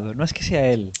inspirado, no es que sea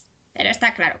él. Pero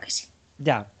está claro que sí.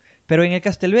 Ya. Pero en el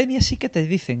Castlevania sí que te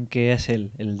dicen que es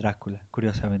él, el Drácula,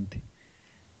 curiosamente.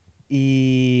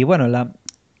 Y bueno,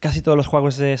 casi todos los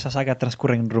juegos de esa saga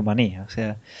transcurren en Rumanía. O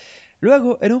sea,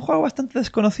 luego, era un juego bastante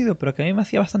desconocido, pero que a mí me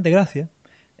hacía bastante gracia,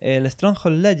 el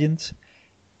Stronghold Legends,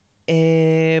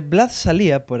 Vlad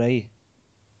salía por ahí.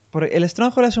 El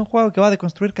Stronghold es un juego que va de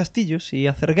construir castillos y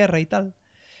hacer guerra y tal.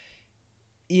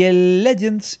 Y el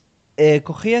Legends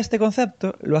cogía este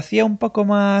concepto, lo hacía un poco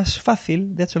más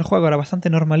fácil. De hecho, el juego era bastante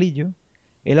normalillo.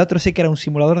 El otro sí que era un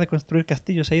simulador de construir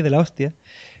castillos ahí de la hostia.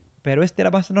 Pero este era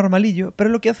más normalillo. Pero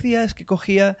lo que hacía es que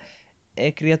cogía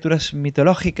criaturas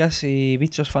mitológicas y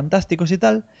bichos fantásticos y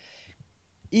tal.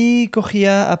 Y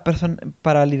cogía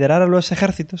para liderar a los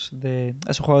ejércitos.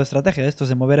 Es un juego de estrategia de estos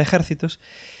de mover ejércitos.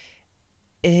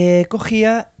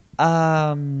 Cogía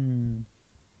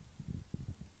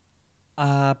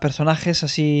a personajes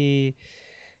así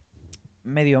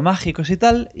medio mágicos y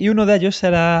tal, y uno de ellos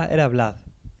era Vlad.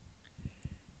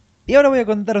 Y ahora voy a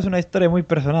contaros una historia muy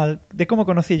personal de cómo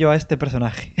conocí yo a este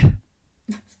personaje.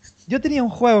 Yo tenía un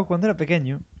juego cuando era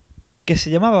pequeño que se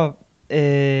llamaba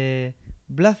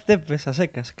Vlad Tepes a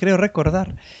secas, creo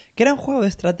recordar, que era un juego de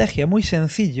estrategia muy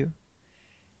sencillo,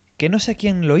 que no sé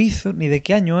quién lo hizo, ni de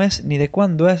qué año es, ni de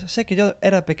cuándo es. Sé que yo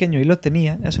era pequeño y lo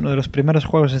tenía, es uno de los primeros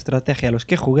juegos de estrategia a los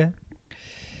que jugué,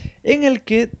 en el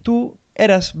que tú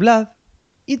eras Vlad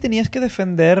y tenías que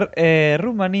defender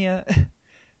Rumanía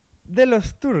de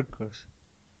los turcos.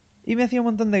 Y me hacía un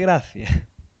montón de gracia.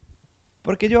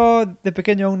 Porque yo de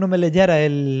pequeño aún no me leyera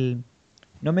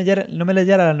no me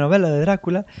leyera la novela de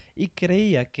Drácula y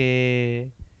creía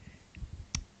que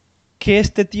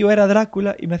este tío era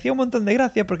Drácula y me hacía un montón de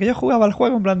gracia porque yo jugaba al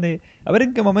juego en plan de a ver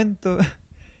en qué momento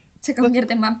Se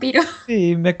convierte en vampiro.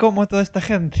 sí, me como a toda esta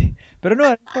gente. Pero no,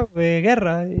 era un juego de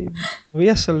guerra y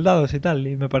había soldados y tal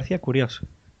y me parecía curioso.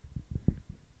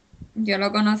 Yo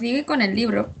lo conocí con el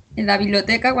libro. En la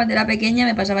biblioteca, cuando era pequeña,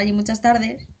 me pasaba allí muchas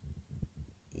tardes.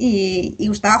 Y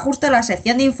gustaba justo la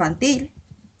sección de infantil.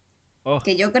 Oh.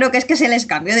 Que yo creo que es que se les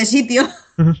cambió de sitio.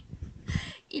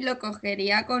 Y lo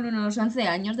cogería con unos 11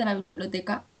 años de la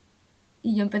biblioteca.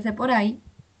 Y yo empecé por ahí.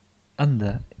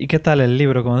 Anda, ¿y qué tal el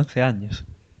libro con 11 años?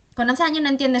 Con 11 años no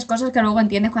entiendes cosas que luego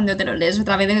entiendes cuando te lo lees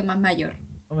otra vez de más mayor.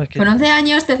 Hombre, es que... Con 11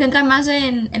 años te centras más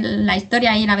en la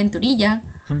historia y en la aventurilla.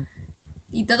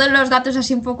 Y todos los datos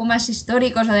así un poco más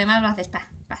históricos, además lo haces,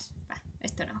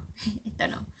 esto no, esto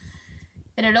no.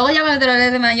 Pero luego ya cuando te lo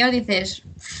lees de mayor dices,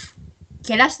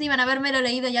 qué lástima no haberme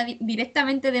leído ya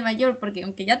directamente de mayor, porque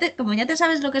aunque como ya te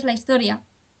sabes lo que es la historia,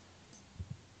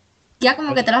 ya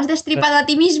como que te lo has destripado a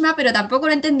ti misma, pero tampoco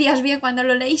lo entendías bien cuando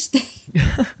lo leíste.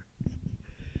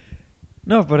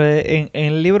 No, pero en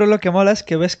el libro lo que mola es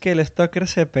que ves que el Stalker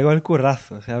se pegó el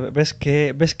currazo, o sea, ves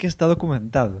que está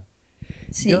documentado.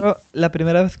 Sí, Yo la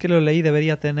primera vez que lo leí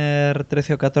debería tener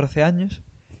 13 o 14 años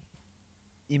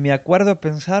y me acuerdo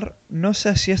pensar, no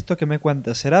sé si esto que me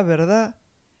cuentas será verdad,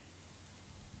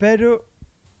 pero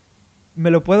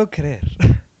me lo puedo creer.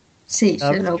 sí,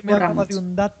 Cada se vez lo que me ocurra hablaba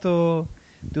mucho.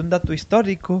 de un dato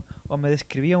histórico, o me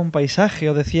describía un paisaje,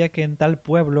 o decía que en tal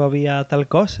pueblo había tal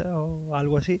cosa, o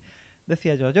algo así,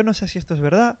 decía yo no sé si esto es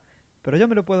verdad, pero yo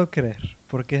me lo puedo creer,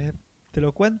 porque te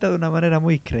lo cuenta de una manera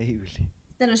muy creíble.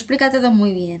 Te lo explica todo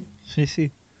muy bien. Sí,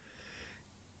 sí.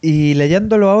 Y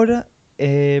leyéndolo ahora,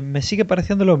 me sigue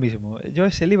pareciendo lo mismo. Yo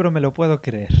ese libro me lo puedo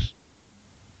creer.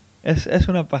 Es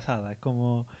una pasada,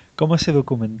 como se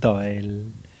documentó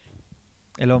el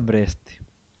hombre este.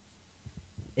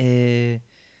 Eh,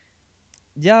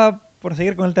 Ya por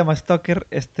seguir con el tema Stoker,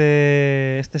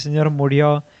 este señor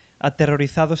murió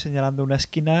aterrorizado señalando una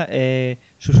esquina, Y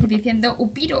susurrando. diciendo,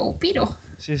 upiro, upiro.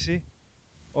 Sí, sí.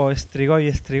 O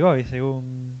Strigoi, Strigoi,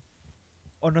 según...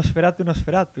 O Nosferatu,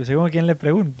 Nosferatu, según a quien le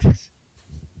preguntes.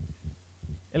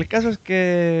 El caso es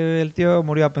que el tío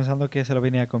murió pensando que se lo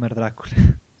venía a comer Drácula.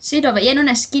 Sí, lo veía en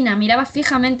una esquina, miraba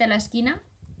fijamente la esquina,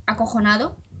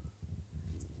 acojonado,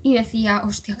 y decía,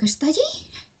 hostia, ¿qué está allí?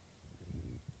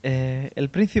 El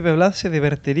príncipe Vlad se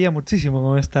divertiría muchísimo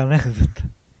con esta anécdota.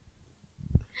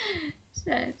 O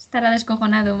sea, estará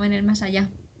descojonado en el más allá.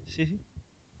 Sí, sí.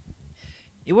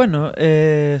 Y bueno,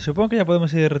 supongo que ya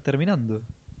podemos ir terminando.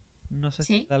 No sé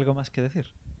si Sí, hay algo más que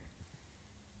decir.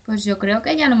 pues yo creo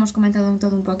que ya lo hemos comentado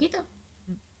todo un poquito.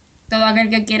 Todo aquel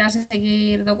que quiera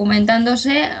seguir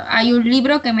documentándose, hay un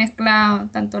libro que mezcla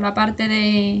tanto la parte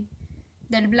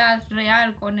del Vlad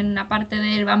real con la parte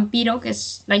del vampiro, que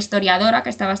es la historiadora, que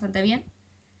está bastante bien.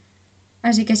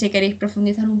 Así que si queréis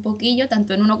profundizar un poquillo,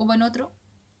 tanto en uno como en otro,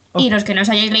 y Oh, los que no os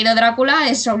hayáis leído Drácula,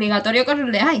 es obligatorio que os lo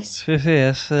leáis. sí, sí,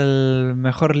 es el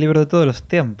mejor libro de todos los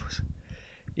tiempos.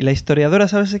 ¿Y la historiadora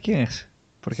sabes de quién es?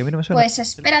 Porque a mí no me suena. Pues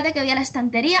espérate que voy a la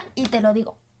estantería y te lo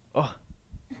digo. Oh,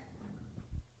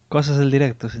 cosas del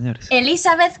directo, señores.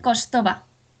 Elizabeth Kostova.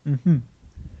 Ujú.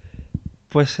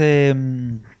 Pues,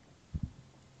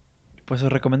 pues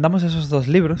os recomendamos esos dos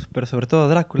libros, pero sobre todo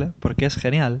Drácula, porque es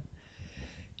genial.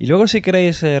 Y luego si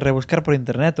queréis rebuscar por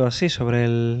internet o así sobre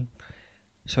el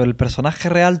personaje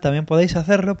real, también podéis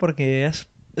hacerlo porque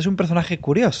es un personaje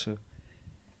curioso.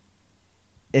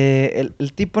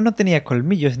 El tipo no tenía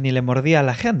colmillos ni le mordía a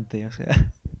la gente, o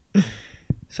sea,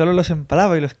 solo los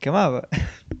empalaba y los quemaba.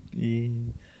 Y,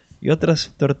 y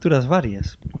otras torturas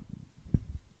varias.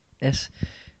 Es,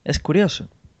 es curioso.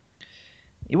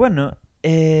 Y bueno,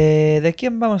 ¿de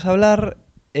quién vamos a hablar?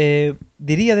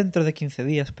 Diría dentro de 15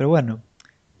 días, pero bueno,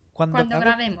 cuando Cuando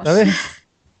grabemos otra grabemos. vez,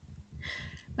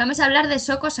 Vamos a hablar de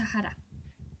Soko Sahara.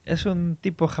 es un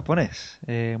tipo japonés,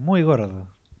 muy gordo.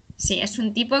 Sí, es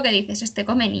un tipo que dices, este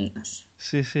come niños.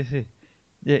 Sí, sí, sí.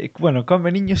 Bueno,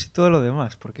 come niños y todo lo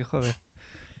demás, porque joder,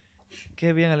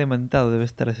 qué bien alimentado debe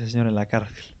estar ese señor en la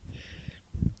cárcel.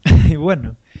 Y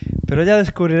bueno, pero ya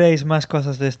descubriréis más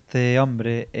cosas de este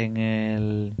hombre en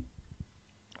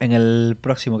el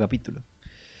próximo capítulo.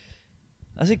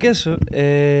 Así que eso,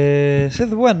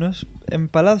 sed buenos,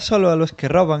 empalad solo a los que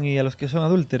roban y a los que son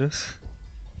adúlteros.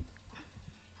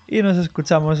 Y nos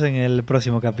escuchamos en el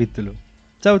próximo capítulo.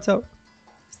 Chao, chao.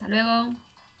 Hasta luego.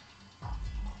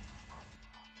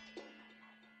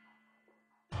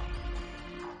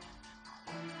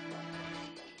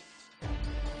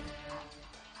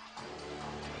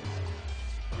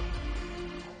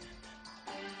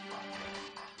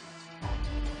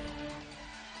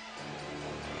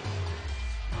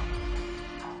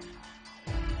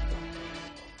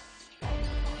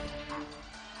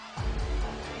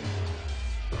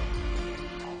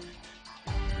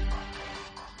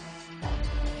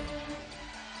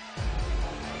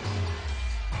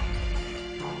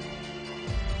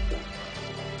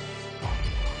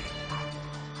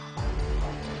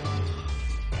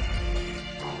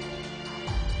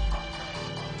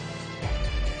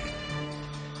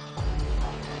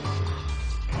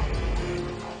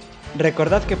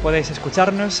 Recordad que podéis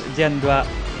escucharnos yendo a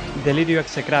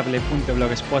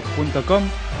delirioexecrable.blogspot.com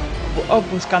o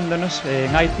buscándonos en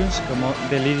iTunes como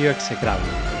Delirio Execrable.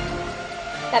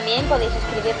 También podéis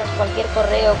escribirnos cualquier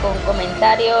correo con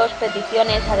comentarios,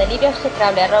 peticiones a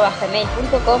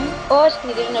delirioexecrable@gmail.com o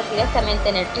escribirnos directamente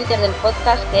en el Twitter del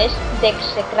podcast, que es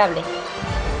Dexecrable.